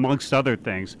there, amongst other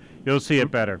things. You'll see it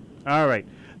better. All right.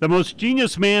 The most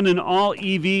genius man in all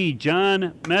EV,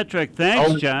 John Metric.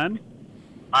 Thanks, John.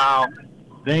 Wow.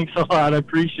 Thanks a lot. I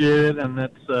appreciate it, and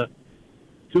that's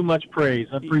too much praise.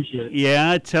 I appreciate it.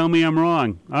 Yeah, tell me I'm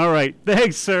wrong. All right.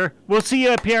 Thanks, sir. We'll see you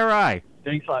at PRI.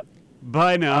 Thanks a lot.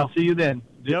 Bye now. I'll see you then.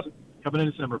 Yep. Coming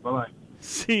in December. Bye-bye.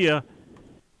 See ya.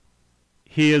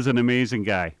 He is an amazing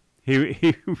guy. He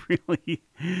really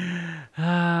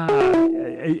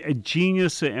a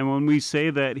genius. And when we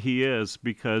say that, he is,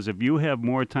 because if you have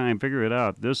more time, figure it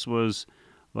out. This was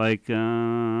like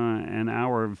an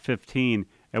hour and 15,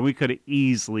 and we could have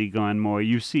easily gone more.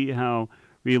 You see how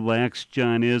relaxed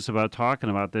John is about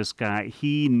talking about this guy.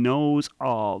 He knows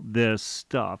all this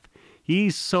stuff.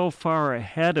 He's so far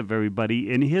ahead of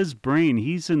everybody. In his brain,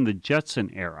 he's in the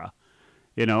Jetson era,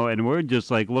 and we're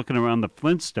just like looking around the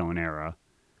Flintstone era.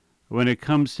 When it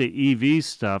comes to EV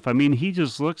stuff, I mean, he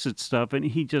just looks at stuff and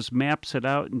he just maps it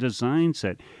out and designs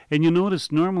it. And you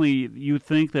notice normally you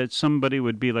think that somebody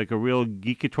would be like a real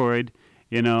geekatoid,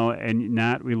 and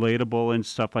not relatable and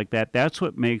stuff like that. That's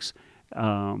what makes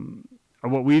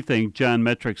what we think John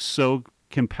Metric so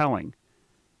compelling,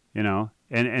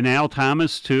 and Al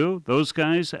Thomas too. Those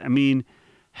guys. I mean,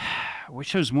 I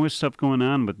wish there was more stuff going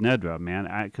on with Nedra, man.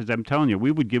 Because I'm telling you,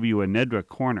 we would give you a Nedra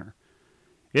corner.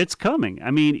 It's coming.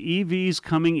 I mean, EV's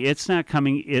coming. It's not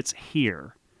coming. It's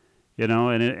here.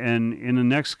 And in the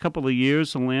next couple of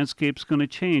years, the landscape's going to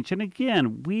change. And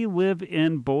again, we live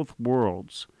in both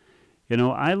worlds.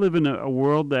 I live in a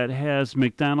world that has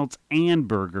McDonald's and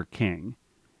Burger King.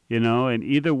 And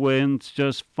either one's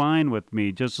just fine with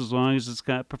me, just as long as it's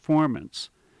got performance.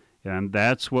 And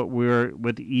that's what we're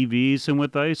with EVs and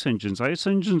with ICE engines. ICE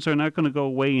engines are not going to go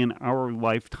away in our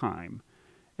lifetime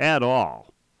at all.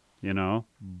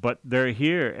 But they're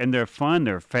here, and they're fun,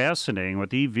 they're fascinating.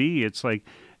 With EV, it's like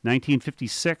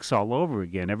 1956 all over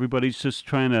again. Everybody's just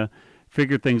trying to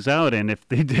figure things out, and if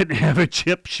they didn't have a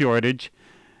chip shortage,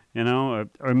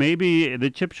 or maybe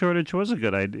the chip shortage was a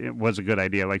good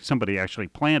idea, like somebody actually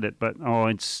planned it, but,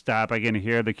 and stop, I can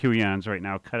hear the QAnons right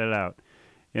now, cut it out.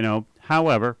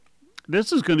 However,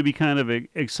 this is going to be kind of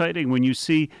exciting when you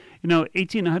see,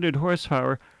 1,800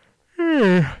 horsepower,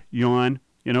 yawn.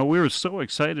 We were so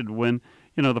excited when,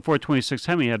 the 426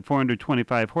 Hemi had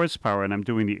 425 horsepower, and I'm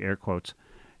doing the air quotes,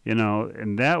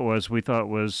 and that we thought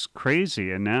was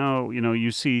crazy. And now,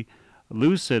 you see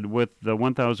Lucid with the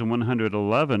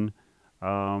 1,111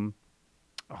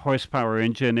 horsepower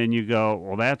engine, and you go,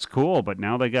 well, that's cool, but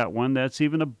now they got one that's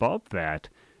even above that.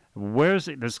 Where's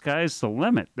it? The sky's the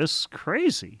limit. This is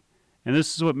crazy, and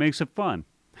this is what makes it fun.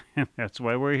 That's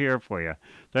why we're here for you.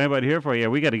 Talking about here for you,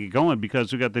 we got to get going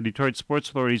because we got the Detroit Sports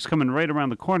Authorities coming right around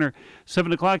the corner. 7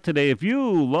 o'clock today. If you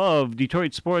love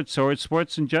Detroit sports or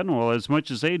sports in general as much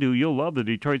as they do, you'll love the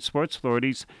Detroit Sports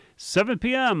Authorities. 7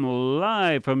 p.m.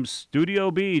 live from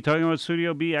Studio B. Talking about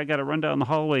Studio B, I got to run down the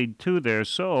hallway too there.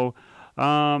 So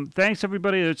thanks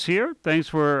everybody that's here. Thanks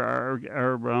for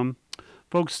our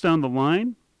folks down the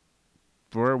line.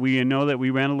 For we know that we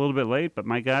ran a little bit late, but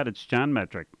my God, it's John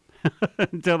Metric.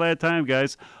 Until that time,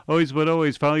 guys, always but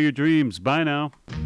always follow your dreams. Bye now.